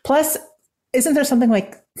experiences. Plus, isn't there something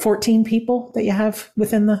like 14 people that you have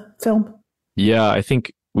within the film? Yeah, I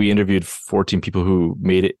think we interviewed 14 people who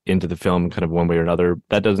made it into the film kind of one way or another.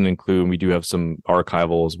 That doesn't include, we do have some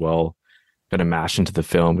archival as well, kind of mashed into the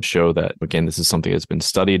film, which show that, again, this is something that's been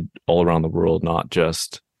studied all around the world, not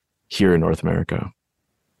just here in North America.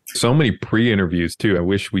 So many pre-interviews too. I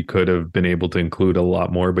wish we could have been able to include a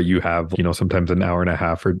lot more, but you have, sometimes an hour and a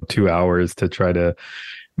half or 2 hours to try to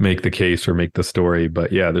make the case or make the story.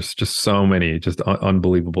 But yeah, there's just so many, just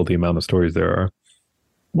unbelievable the amount of stories there are.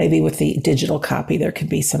 Maybe with the digital copy, there could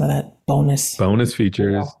be some of that bonus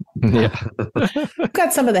features. Yeah. We've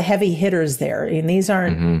got some of the heavy hitters there. And these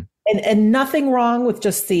aren't, and nothing wrong with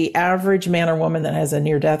just the average man or woman that has a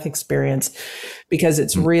near-death experience, because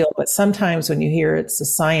it's real. But sometimes when you hear it's a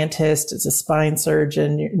scientist, it's a spine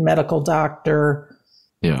surgeon, medical doctor,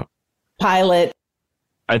 pilot.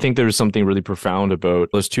 I think there was something really profound about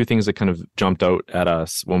those two things that kind of jumped out at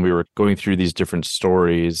us when we were going through these different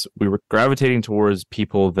stories. We were gravitating towards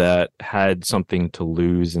people that had something to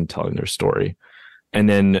lose in telling their story. And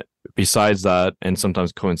then besides that, and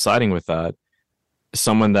sometimes coinciding with that,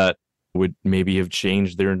 someone that would maybe have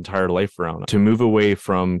changed their entire life around, to move away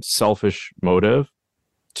from selfish motive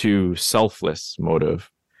to selfless motive.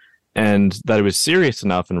 And that it was serious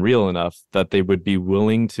enough and real enough that they would be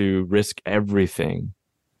willing to risk everything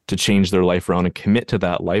to change their life around and commit to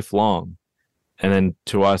that lifelong. And then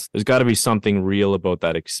to us, there's got to be something real about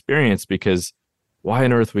that experience, because why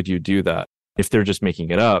on earth would you do that? If they're just making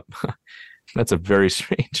it up, that's a very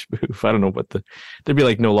strange move. I don't know there'd be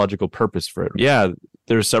like no logical purpose for it. Yeah,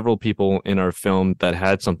 there's several people in our film that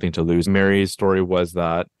had something to lose. Mary's story was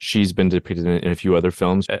that she's been depicted in a few other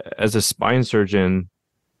films. As a spine surgeon,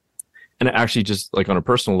 and actually just like on a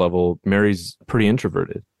personal level, Mary's pretty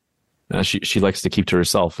introverted. She likes to keep to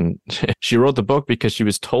herself, and she wrote the book because she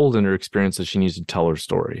was told in her experience that she needs to tell her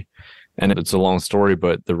story. And it's a long story,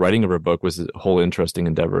 but the writing of her book was a whole interesting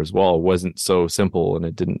endeavor as well. It wasn't so simple, and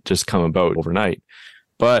it didn't just come about overnight.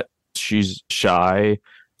 But she's shy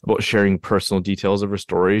about sharing personal details of her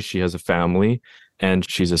story. She has a family, and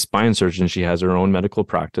she's a spine surgeon. She has her own medical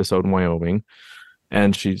practice out in Wyoming,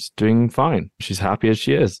 and she's doing fine. She's happy as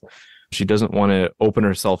she is. She doesn't want to open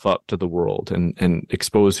herself up to the world and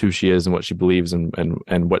expose who she is and what she believes and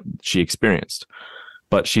what she experienced.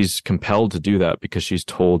 But she's compelled to do that because she's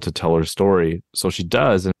told to tell her story. So she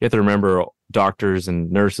does. And you have to remember, doctors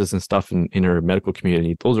and nurses and stuff in her medical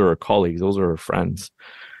community, those are her colleagues, those are her friends.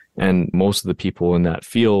 And most of the people in that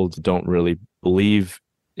field don't really believe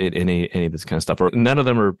in any of this kind of stuff. Or none of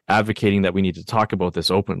them are advocating that we need to talk about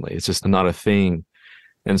this openly. It's just not a thing.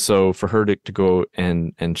 And so for her to go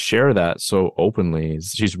and share that so openly,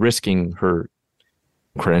 she's risking her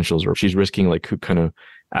credentials, or she's risking like who kind of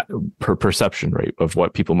her perception, right, of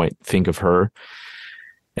what people might think of her,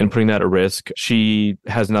 and putting that at risk. She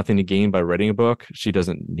has nothing to gain by writing a book. She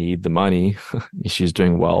doesn't need the money. She's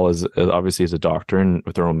doing well as obviously as a doctor and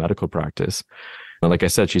with her own medical practice. And like I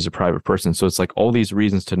said, she's a private person. So it's like all these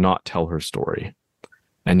reasons to not tell her story.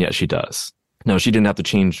 And yet she does. Now, she didn't have to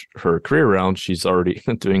change her career around. She's already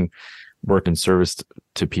doing work in service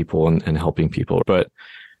to people and helping people. But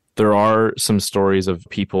there are some stories of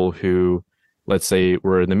people who, let's say,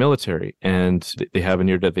 were in the military and they have a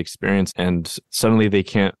near-death experience and suddenly they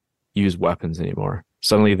can't use weapons anymore.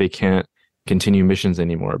 Suddenly they can't continue missions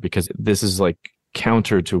anymore because this is like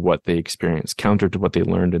counter to what they experienced, counter to what they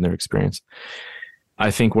learned in their experience.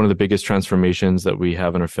 I think one of the biggest transformations that we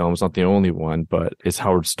have in our film is not the only one, but it's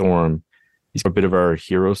Howard Storm. He's a bit of our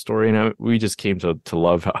hero story. And we just came to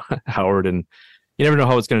love Howard, and you never know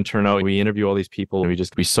how it's going to turn out. We interview all these people and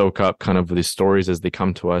we soak up kind of these stories as they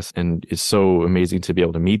come to us. And it's so amazing to be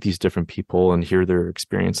able to meet these different people and hear their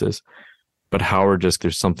experiences. But Howard,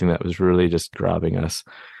 there's something that was really just grabbing us,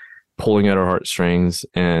 pulling at our heartstrings.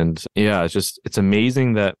 And yeah, it's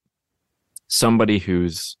amazing that somebody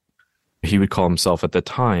he would call himself at the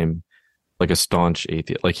time like a staunch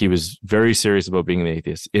atheist. Like he was very serious about being an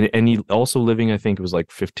atheist. And he also living, I think it was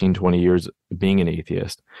like 15, 20 years being an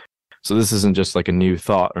atheist. So this isn't just like a new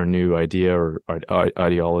thought or new idea or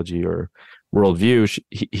ideology or worldview.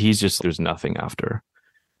 He's just, there's nothing after,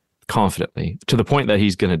 confidently, to the point that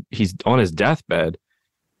he's on his deathbed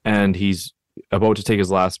and he's about to take his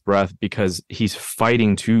last breath because he's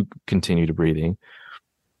fighting to continue to breathing.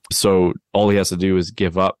 So all he has to do is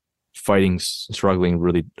give up fighting, struggling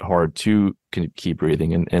really hard to keep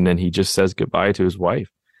breathing. And then he just says goodbye to his wife.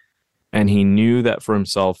 And he knew that for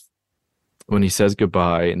himself, when he says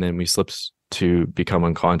goodbye and then he slips to become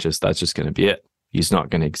unconscious, that's just going to be it. He's not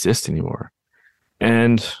going to exist anymore.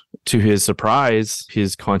 And to his surprise,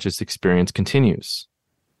 his conscious experience continues.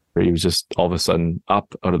 He was just all of a sudden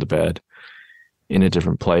up out of the bed in a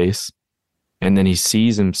different place. And then he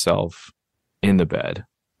sees himself in the bed.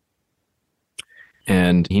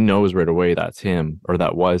 And he knows right away that's him, or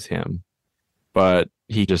that was him. But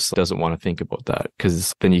he just doesn't want to think about that,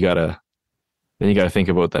 because then you gotta think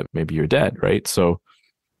about that maybe you're dead, right? So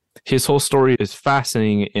his whole story is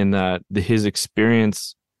fascinating in that his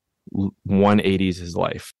experience 180s his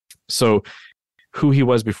life. So who he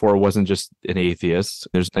was before wasn't just an atheist.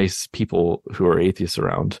 There's nice people who are atheists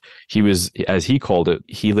around. He was, as he called it,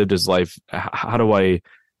 he lived his life, how do I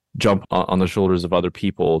jump on the shoulders of other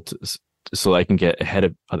people so I can get ahead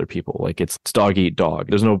of other people? Like it's dog eat dog.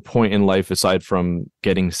 There's no point in life aside from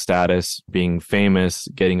getting status, being famous,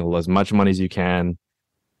 getting as much money as you can,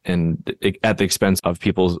 and at the expense of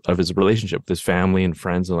his relationship with his family and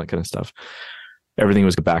friends and that kind of stuff. Everything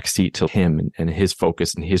was a backseat to him and his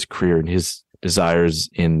focus and his career and his desires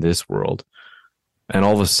in this world. And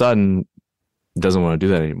all of a sudden, doesn't want to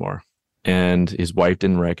do that anymore. And his wife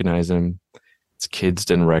didn't recognize him. His kids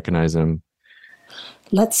didn't recognize him.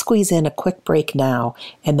 Let's squeeze in a quick break now,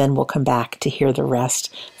 and then we'll come back to hear the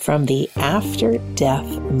rest from the After Death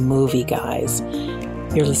Movie Guys.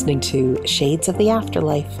 You're listening to Shades of the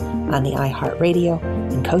Afterlife on the iHeartRadio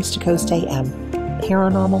and Coast to Coast AM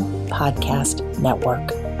Paranormal Podcast Network.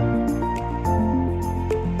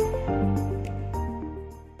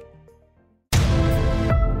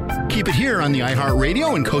 Keep it here on the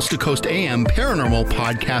iHeartRadio and Coast to Coast AM Paranormal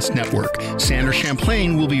Podcast Network. Sandra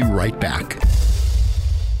Champlain will be right back.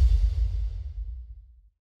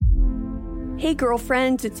 Hey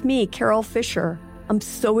girlfriends, it's me, Carol Fisher. I'm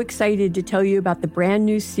so excited to tell you about the brand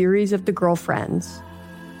new series of The Girlfriends.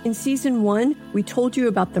 In season 1, we told you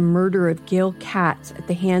about the murder of Gail Katz at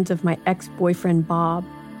the hands of my ex-boyfriend Bob.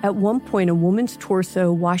 At one point, a woman's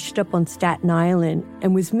torso washed up on Staten Island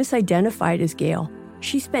and was misidentified as Gail.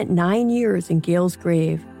 She spent 9 years in Gail's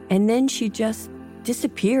grave, and then she just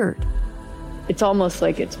disappeared. It's almost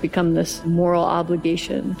like it's become this moral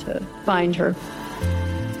obligation to find her.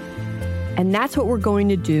 And that's what we're going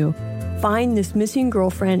to do. Find this missing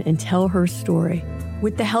girlfriend and tell her story.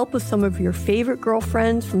 With the help of some of your favorite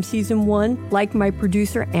girlfriends from season 1, like my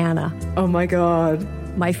producer, Anna. Oh my God.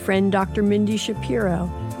 my friend Dr. Mindy Shapiro.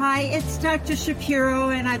 Hi, it's Dr. Shapiro,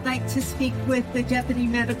 and I'd like to speak with the Deputy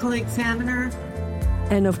Medical Examiner.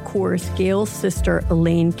 And of course, Gail's sister,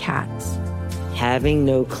 Elaine Katz. Having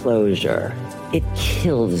no closure, it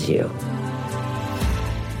kills you.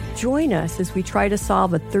 Join us as we try to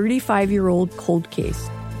solve a 35-year-old cold case.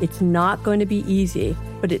 It's not going to be easy,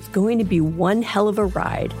 but it's going to be one hell of a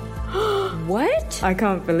ride. What? I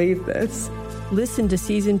can't believe this. Listen to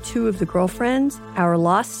Season 2 of The Girlfriends, Our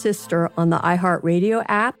Lost Sister on the iHeartRadio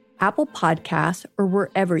app, Apple Podcasts, or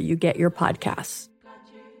wherever you get your podcasts.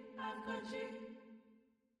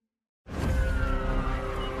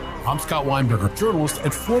 I'm Scott Weinberger, journalist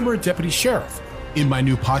and former deputy sheriff. In my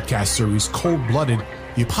new podcast series, Cold Blooded,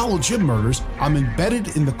 The Apollo Gym Murders, I'm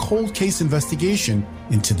embedded in the cold case investigation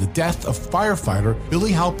into the death of firefighter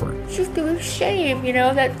Billy Halpern. It's just a shame,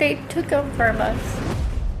 that they took him from us.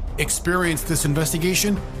 Experience this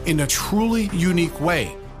investigation in a truly unique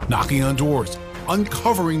way, knocking on doors,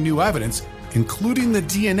 uncovering new evidence, including the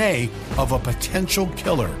DNA of a potential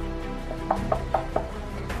killer.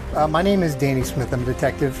 My name is Danny Smith. I'm a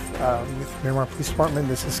detective with Miramar Police Department.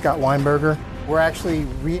 This is Scott Weinberger. We're actually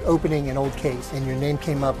reopening an old case, and your name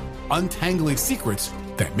came up. Untangling secrets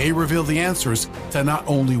that may reveal the answers to not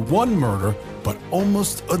only one murder, but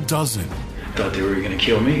almost a dozen. I thought they were going to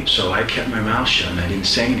kill me, so I kept my mouth shut and I didn't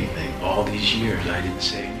say anything. All these years, I didn't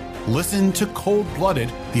say anything. Listen to Cold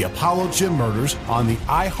Blooded, The Apollo Gym Murders on the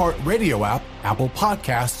iHeartRadio app, Apple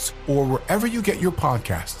Podcasts, or wherever you get your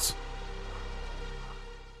podcasts.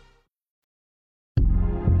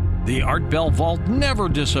 The Art Bell Vault never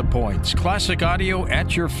disappoints. Classic audio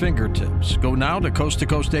at your fingertips. Go now to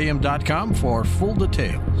coasttocoastam.com for full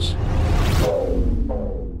details.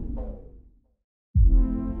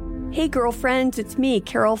 Hey, girlfriends, it's me,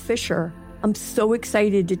 Carol Fisher. I'm so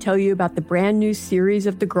excited to tell you about the brand new series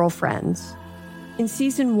of The Girlfriends. In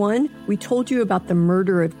Season 1, we told you about the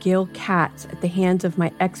murder of Gail Katz at the hands of my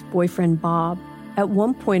ex-boyfriend, Bob. At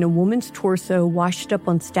one point, a woman's torso washed up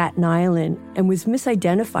on Staten Island and was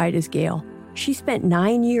misidentified as Gail. She spent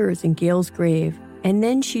 9 years in Gail's grave, and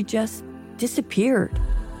then she just disappeared.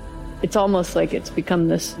 It's almost like it's become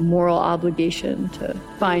this moral obligation to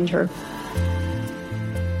find her.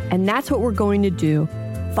 And that's what we're going to do.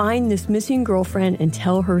 Find this missing girlfriend and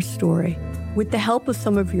tell her story. With the help of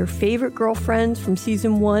some of your favorite girlfriends from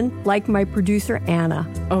Season 1, like my producer, Anna.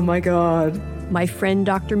 Oh my God. My friend,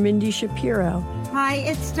 Dr. Mindy Shapiro. Hi,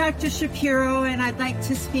 it's Dr. Shapiro, and I'd like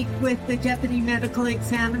to speak with the Deputy Medical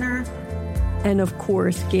Examiner. And of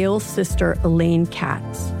course, Gail's sister, Elaine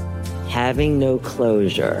Katz. Having no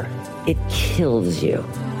closure, it kills you.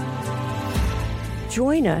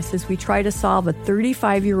 Join us as we try to solve a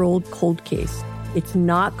 35-year-old cold case. It's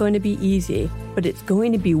not going to be easy, but it's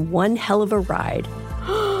going to be one hell of a ride.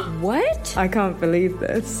 What? I can't believe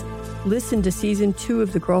this. Listen to Season 2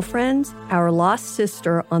 of The Girlfriends, Our Lost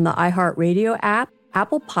Sister on the iHeartRadio app,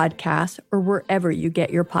 Apple Podcasts, or wherever you get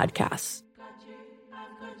your podcasts.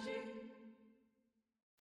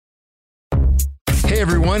 Hey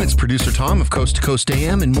everyone, it's producer Tom of Coast to Coast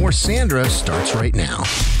AM, and more Sandra starts right now.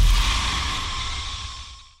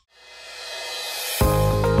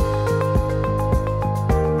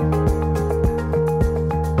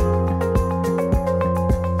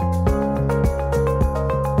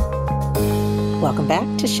 Welcome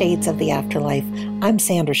back to Shades of the Afterlife. I'm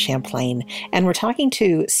Sandra Champlain, and we're talking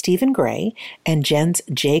to Stephen Gray and Jens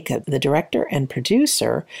Jacob, the director and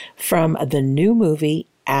producer from the new movie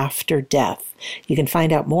After Death. You can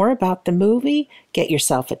find out more about the movie, get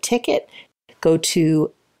yourself a ticket, go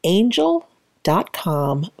to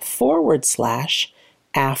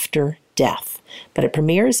angel.com/After Death. But it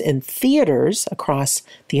premieres in theaters across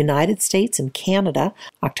the United States and Canada,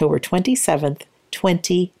 October 27th,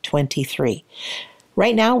 2023.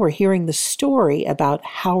 Right now, we're hearing the story about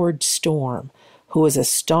Howard Storm, who was a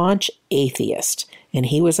staunch atheist, and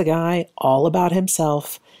he was a guy all about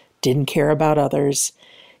himself, didn't care about others.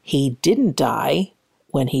 He didn't die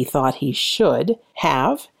when he thought he should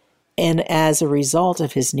have, and as a result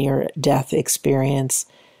of his near-death experience,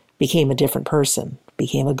 became a different person,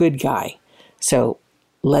 became a good guy. So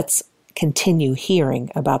let's continue hearing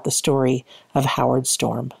about the story of Howard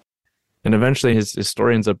Storm. And eventually his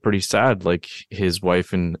story ends up pretty sad. Like his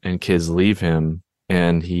wife and kids leave him,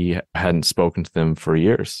 and he hadn't spoken to them for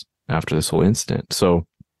years after this whole incident. So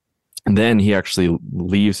and then he actually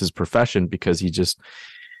leaves his profession because he's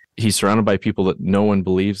surrounded by people that no one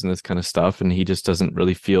believes in this kind of stuff. And he just doesn't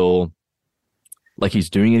really feel like he's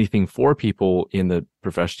doing anything for people in the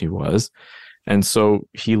profession he was. And so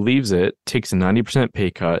he leaves it, takes a 90%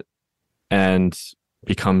 pay cut, and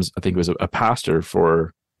becomes, I think it was a pastor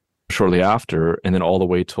for shortly after, and then all the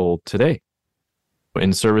way till today,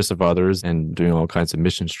 in service of others and doing all kinds of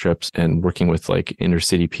missions trips and working with like inner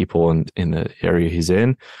city people in the area he's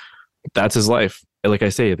in. That's his life. Like I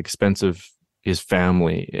say, at the expense of his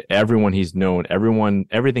family, everyone he's known,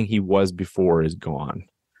 everything he was before is gone.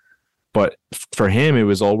 But for him, it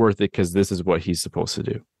was all worth it because this is what he's supposed to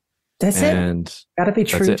do. That's it. Got to be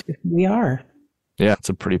true to who we are. Yeah, it's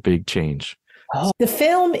a pretty big change. Oh, the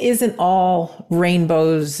film isn't all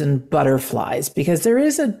rainbows and butterflies because there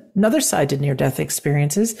is another side to near-death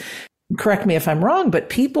experiences. Correct me if I'm wrong, but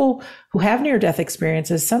people who have near-death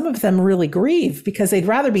experiences, some of them really grieve because they'd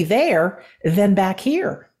rather be there than back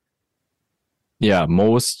here. Yeah,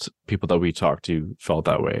 most people that we talked to felt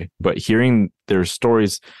that way. But hearing their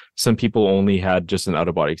stories, some people only had just an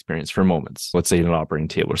out-of-body experience for moments, let's say in an operating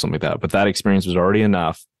table or something like that. But that experience was already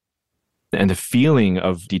enough. And the feeling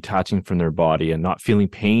of detaching from their body and not feeling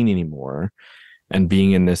pain anymore and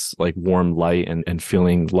being in this like warm light and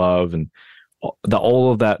feeling love and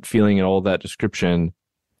all of that feeling and all of that description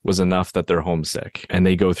was enough that they're homesick and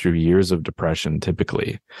they go through years of depression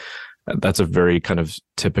typically. That's a very kind of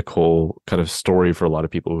typical kind of story for a lot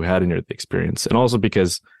of people who had a near-death experience. And also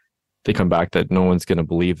because they come back that no one's going to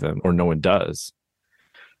believe them or no one does.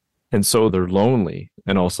 And so they're lonely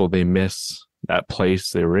and also they miss that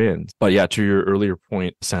place they were in. But yeah, to your earlier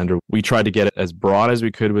point, Sandra, we tried to get it as broad as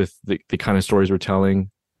we could with the kind of stories we're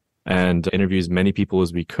telling and interview as many people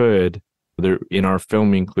as we could. There, in our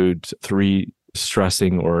film, we include 3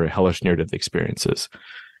 stressing or hellish near-death experiences.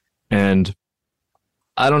 And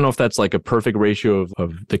I don't know if that's like a perfect ratio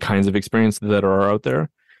of the kinds of experiences that are out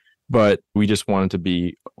there, but we just wanted to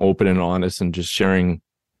be open and honest and just sharing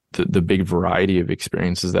the big variety of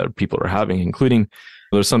experiences that people are having, including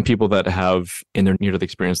there's some people that have in their near-death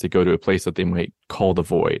experience, they go to a place that they might call the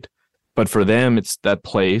void. But for them, it's that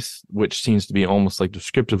place, which seems to be almost like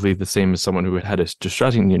descriptively the same as someone who had a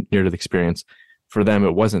distressing near-death experience. For them,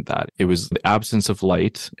 it wasn't that. It was the absence of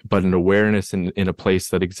light, but an awareness in a place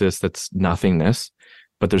that exists that's nothingness,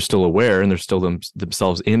 but they're still aware and they're still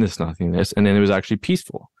themselves in this nothingness. And then it was actually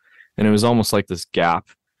peaceful. And it was almost like this gap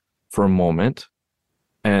for a moment.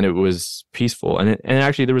 And it was peaceful. And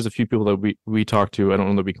actually, there was a few people that we talked to, I don't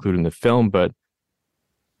know that we included in the film, but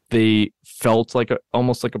they felt like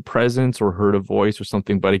almost like a presence or heard a voice or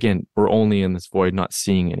something. But again, we're only in this void, not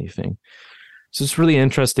seeing anything. So it's really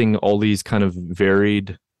interesting, all these kind of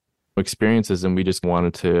varied experiences. And we just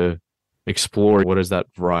wanted to explore what is that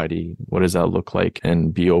variety? What does that look like?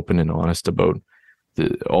 And be open and honest about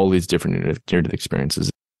all these different near-death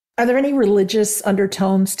experiences. Are there any religious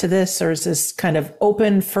undertones to this, or is this kind of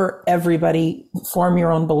open for everybody? Form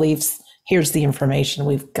your own beliefs. Here's the information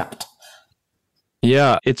we've got.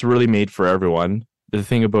 Yeah, it's really made for everyone. The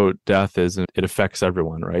thing about death is it affects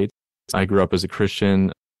everyone, right? I grew up as a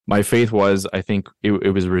Christian. My faith was, I think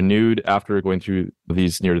it was renewed after going through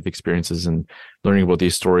these near-death experiences and learning about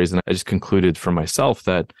these stories. And I just concluded for myself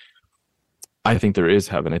that I think there is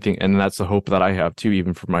heaven. I think, and that's the hope that I have too,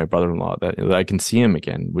 even for my brother-in-law, that I can see him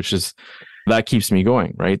again, that keeps me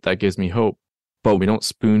going, right? That gives me hope. But we don't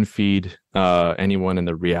spoon feed anyone in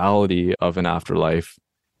the reality of an afterlife.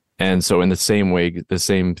 And so in the same way, the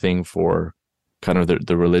same thing for kind of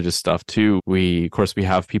the religious stuff too. Of course, we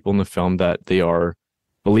have people in the film that they are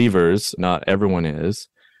believers. Not everyone is,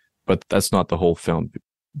 but that's not the whole film.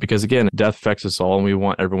 Because again, death affects us all, and we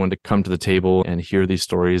want everyone to come to the table and hear these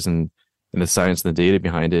stories and the science and the data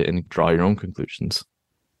behind it and draw your own conclusions.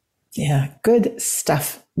 Yeah, good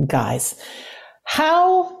stuff, guys.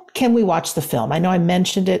 How can we watch the film? I know I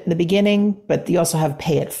mentioned it in the beginning, but you also have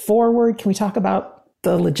Pay It Forward. Can we talk about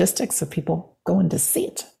the logistics of people going to see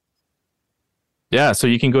it? Yeah, so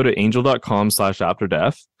you can go to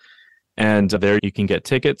angel.com/afterdeath, and there you can get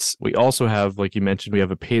tickets. We also have, like you mentioned, we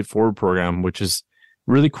have a Pay It Forward program, which is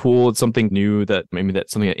really cool. It's something new that's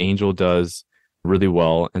something that Angel does really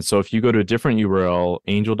well. And so if you go to a different URL,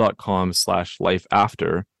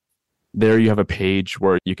 angel.com/lifeafter, there you have a page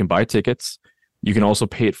where you can buy tickets. You can also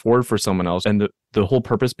pay it forward for someone else. And the whole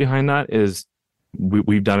purpose behind that is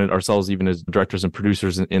we've done it ourselves, even as directors and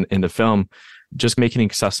producers in the film, just making it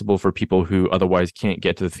accessible for people who otherwise can't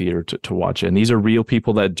get to the theater to watch it. And these are real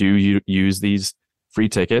people that do use these free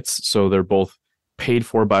tickets. So they're both paid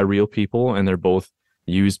for by real people and they're both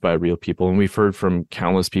used by real people. And we've heard from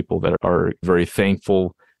countless people that are very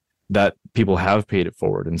thankful that people have paid it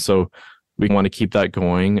forward. And so we want to keep that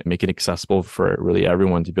going, make it accessible for really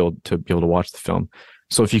everyone to be able to watch the film.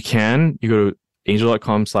 So if you can, you go to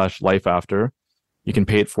angel.com/lifeafter. You can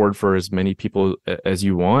pay it forward for as many people as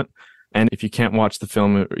you want. And if you can't watch the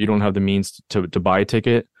film or you don't have the means to buy a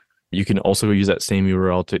ticket, You can also use that same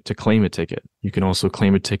URL to claim a ticket. You can also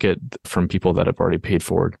claim a ticket from people that have already paid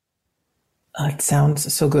forward. It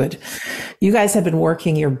sounds so good. You guys have been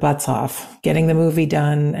working your butts off, getting the movie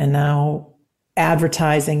done and now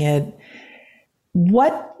advertising it.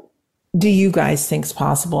 What do you guys think is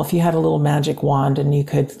possible if you had a little magic wand and you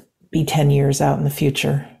could be 10 years out in the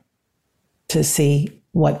future to see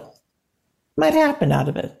what might happen out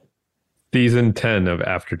of it? Season 10 of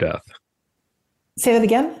After Death. Say that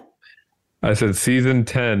again? I said season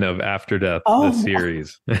 10 of After Death, the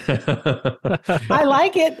series. I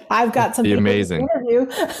like it. I've got some amazing interview.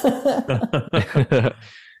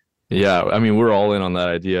 Yeah, I mean, we're all in on that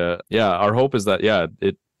idea. Yeah, our hope is that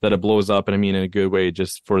it blows up, and I mean in a good way,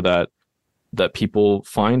 just for that people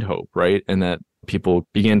find hope, right? And that people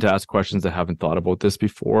begin to ask questions that haven't thought about this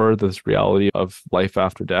before, this reality of life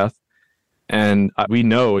after death. And we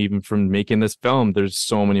know, even from making this film, there's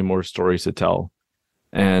so many more stories to tell.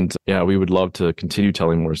 And yeah, we would love to continue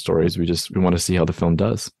telling more stories. We want to see how the film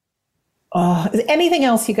does. Anything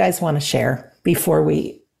else you guys want to share before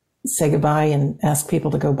we say goodbye and ask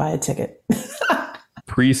people to go buy a ticket?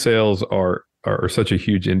 Pre-sales are such a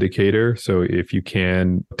huge indicator. So if you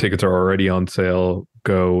can, tickets are already on sale,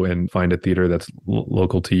 go and find a theater that's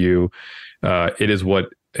local to you. It is what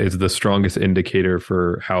is the strongest indicator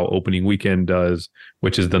for how opening weekend does,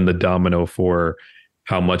 which is then the domino for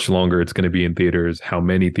how much longer it's going to be in theaters, how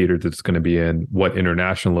many theaters it's going to be in, what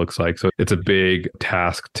international looks like. So it's a big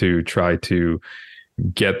task to try to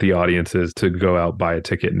get the audiences to go out, buy a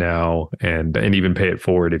ticket now, and even pay it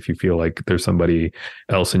forward if you feel like there's somebody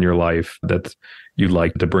else in your life that you'd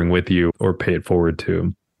like to bring with you or pay it forward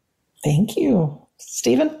to. Thank you.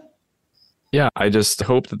 Stephen? Yeah, I just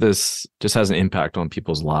hope that this just has an impact on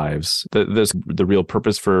people's lives. The real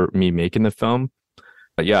purpose for me making the film.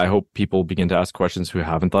 I hope people begin to ask questions who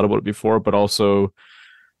haven't thought about it before, but also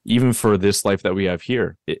even for this life that we have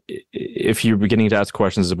here. If you're beginning to ask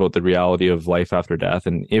questions about the reality of life after death,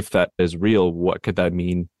 and if that is real, what could that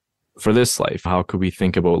mean for this life? How could we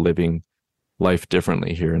think about living life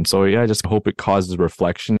differently here? And so, I just hope it causes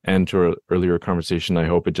reflection. And to our earlier conversation, I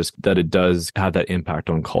hope that it does have that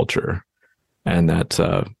impact on culture, and that,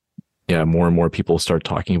 more and more people start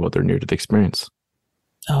talking about their near-death experience.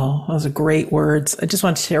 Oh, those are great words. I just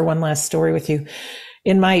want to share one last story with you.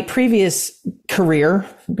 In my previous career,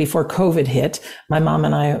 before COVID hit, my mom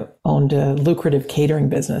and I owned a lucrative catering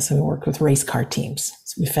business, and we worked with race car teams.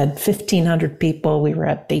 So we fed 1,500 people. We were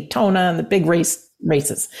at Daytona and the big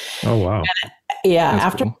races. Oh, wow. And,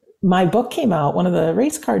 after my book came out, one of the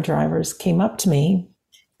race car drivers came up to me,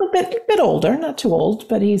 a bit older, not too old,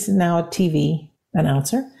 but he's now a TV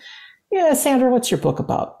announcer. Yeah, Sandra, what's your book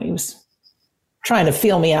about? He was trying to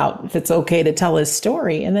feel me out if it's okay to tell his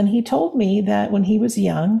story. And then he told me that when he was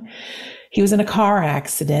young, he was in a car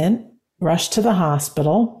accident, rushed to the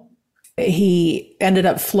hospital. He ended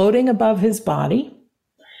up floating above his body,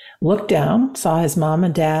 looked down, saw his mom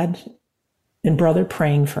and dad and brother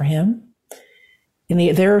praying for him. In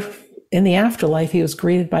the afterlife, he was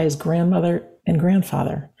greeted by his grandmother and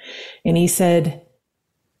grandfather. And he said,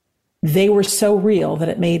 they were so real that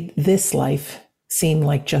it made this life seem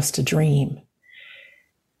like just a dream.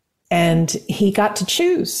 And he got to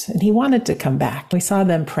choose, and he wanted to come back. We saw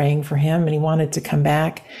them praying for him, and he wanted to come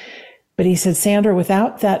back. But he said, Sandra,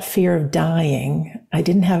 without that fear of dying, I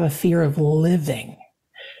didn't have a fear of living.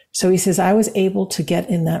 So he says, I was able to get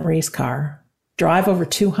in that race car, drive over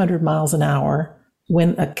 200 miles an hour,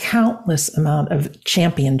 win a countless amount of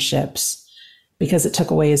championships because it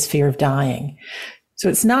took away his fear of dying. So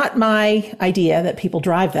it's not my idea that people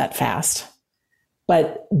drive that fast,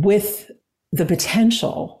 but with the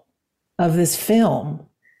potential of this film,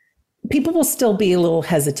 people will still be a little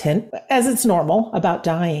hesitant, as it's normal, about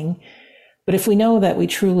dying. But if we know that we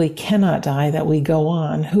truly cannot die, that we go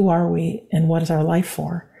on, who are we and what is our life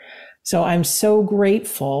for? So I'm so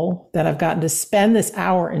grateful that I've gotten to spend this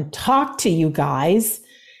hour and talk to you guys.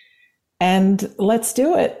 And let's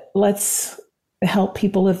do it. Let's help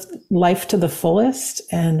people live life to the fullest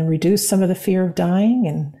and reduce some of the fear of dying,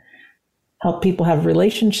 and help people have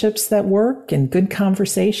relationships that work and good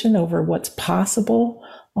conversation over what's possible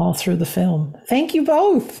all through the film. Thank you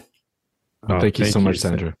both. Thank you so much,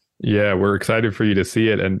 Sandra. Yeah, we're excited for you to see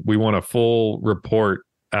it, and we want a full report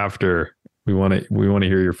after. We want to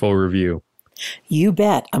hear your full review. You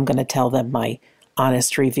bet. I'm going to tell them my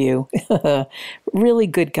honest review. Really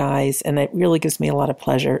good guys, and it really gives me a lot of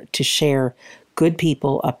pleasure to share good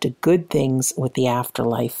people up to good things with the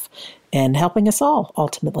afterlife and helping us all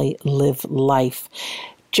ultimately live life.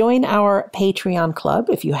 Join our Patreon club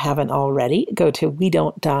if you haven't already. Go to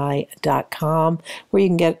WeDon'tDie.com, where you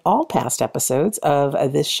can get all past episodes of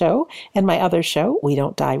this show and my other show, We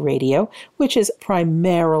Don't Die Radio, which is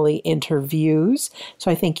primarily interviews. So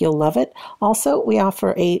I think you'll love it. Also, we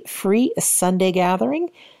offer a free Sunday gathering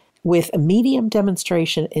with a medium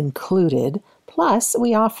demonstration included. Plus,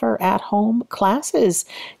 we offer at-home classes.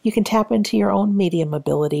 You can tap into your own medium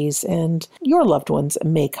abilities, and your loved ones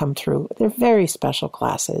may come through. They're very special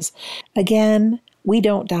classes. Again,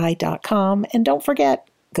 WeDon'tDie.com. And don't forget,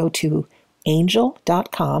 go to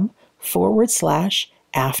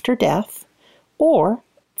angel.com/afterdeath or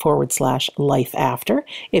 /life after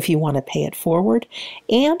if you want to pay it forward,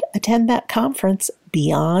 and attend that conference,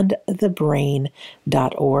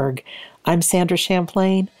 beyondthebrain.org. I'm Sandra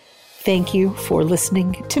Champlain. Thank you for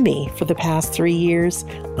listening to me for the past 3 years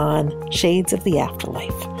on Shades of the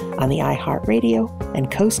Afterlife on the iHeartRadio and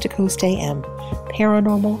Coast to Coast AM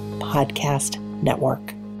Paranormal Podcast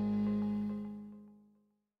Network.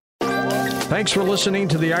 Thanks for listening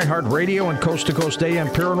to the iHeartRadio and Coast to Coast AM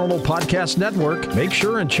Paranormal Podcast Network. Make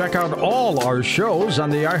sure and check out all our shows on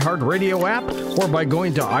the iHeartRadio app or by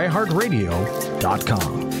going to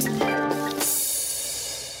iHeartRadio.com.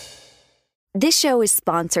 This show is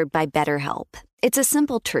sponsored by BetterHelp. It's a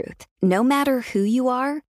simple truth. No matter who you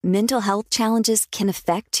are, mental health challenges can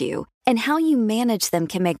affect you, and how you manage them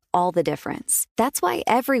can make all the difference. That's why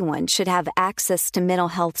everyone should have access to mental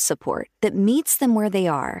health support that meets them where they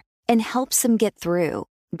are and helps them get through.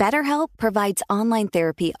 BetterHelp provides online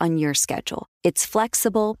therapy on your schedule. It's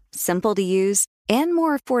flexible, simple to use, and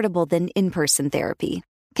more affordable than in-person therapy.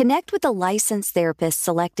 Connect with a licensed therapist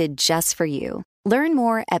selected just for you. Learn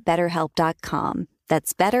more at BetterHelp.com.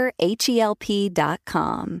 That's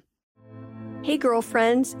BetterHelp.com. Hey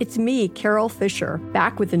girlfriends, it's me, Carol Fisher,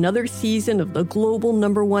 back with another season of the global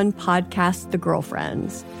 #1 podcast, The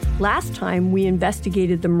Girlfriends. Last time, we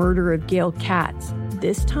investigated the murder of Gail Katz.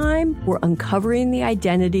 This time, we're uncovering the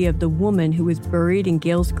identity of the woman who was buried in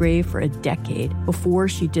Gail's grave for a decade before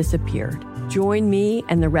she disappeared. Join me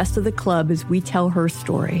and the rest of the club as we tell her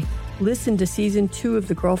story. Listen to Season 2 of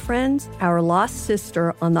The Girlfriends, Our Lost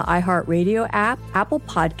Sister on the iHeartRadio app, Apple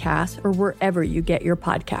Podcasts, or wherever you get your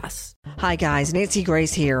podcasts. Hi guys, Nancy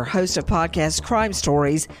Grace here, host of podcast Crime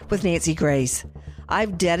Stories with Nancy Grace.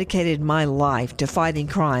 I've dedicated my life to fighting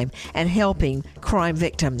crime and helping crime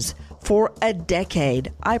victims. For a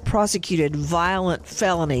decade, I prosecuted violent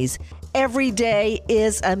felonies. Every day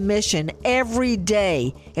is a mission. Every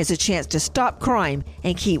day is a chance to stop crime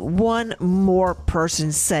and keep one more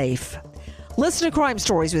person safe. Listen to Crime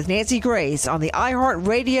Stories with Nancy Grace on the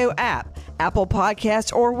iHeartRadio app, Apple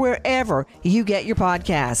Podcasts, or wherever you get your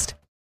podcast.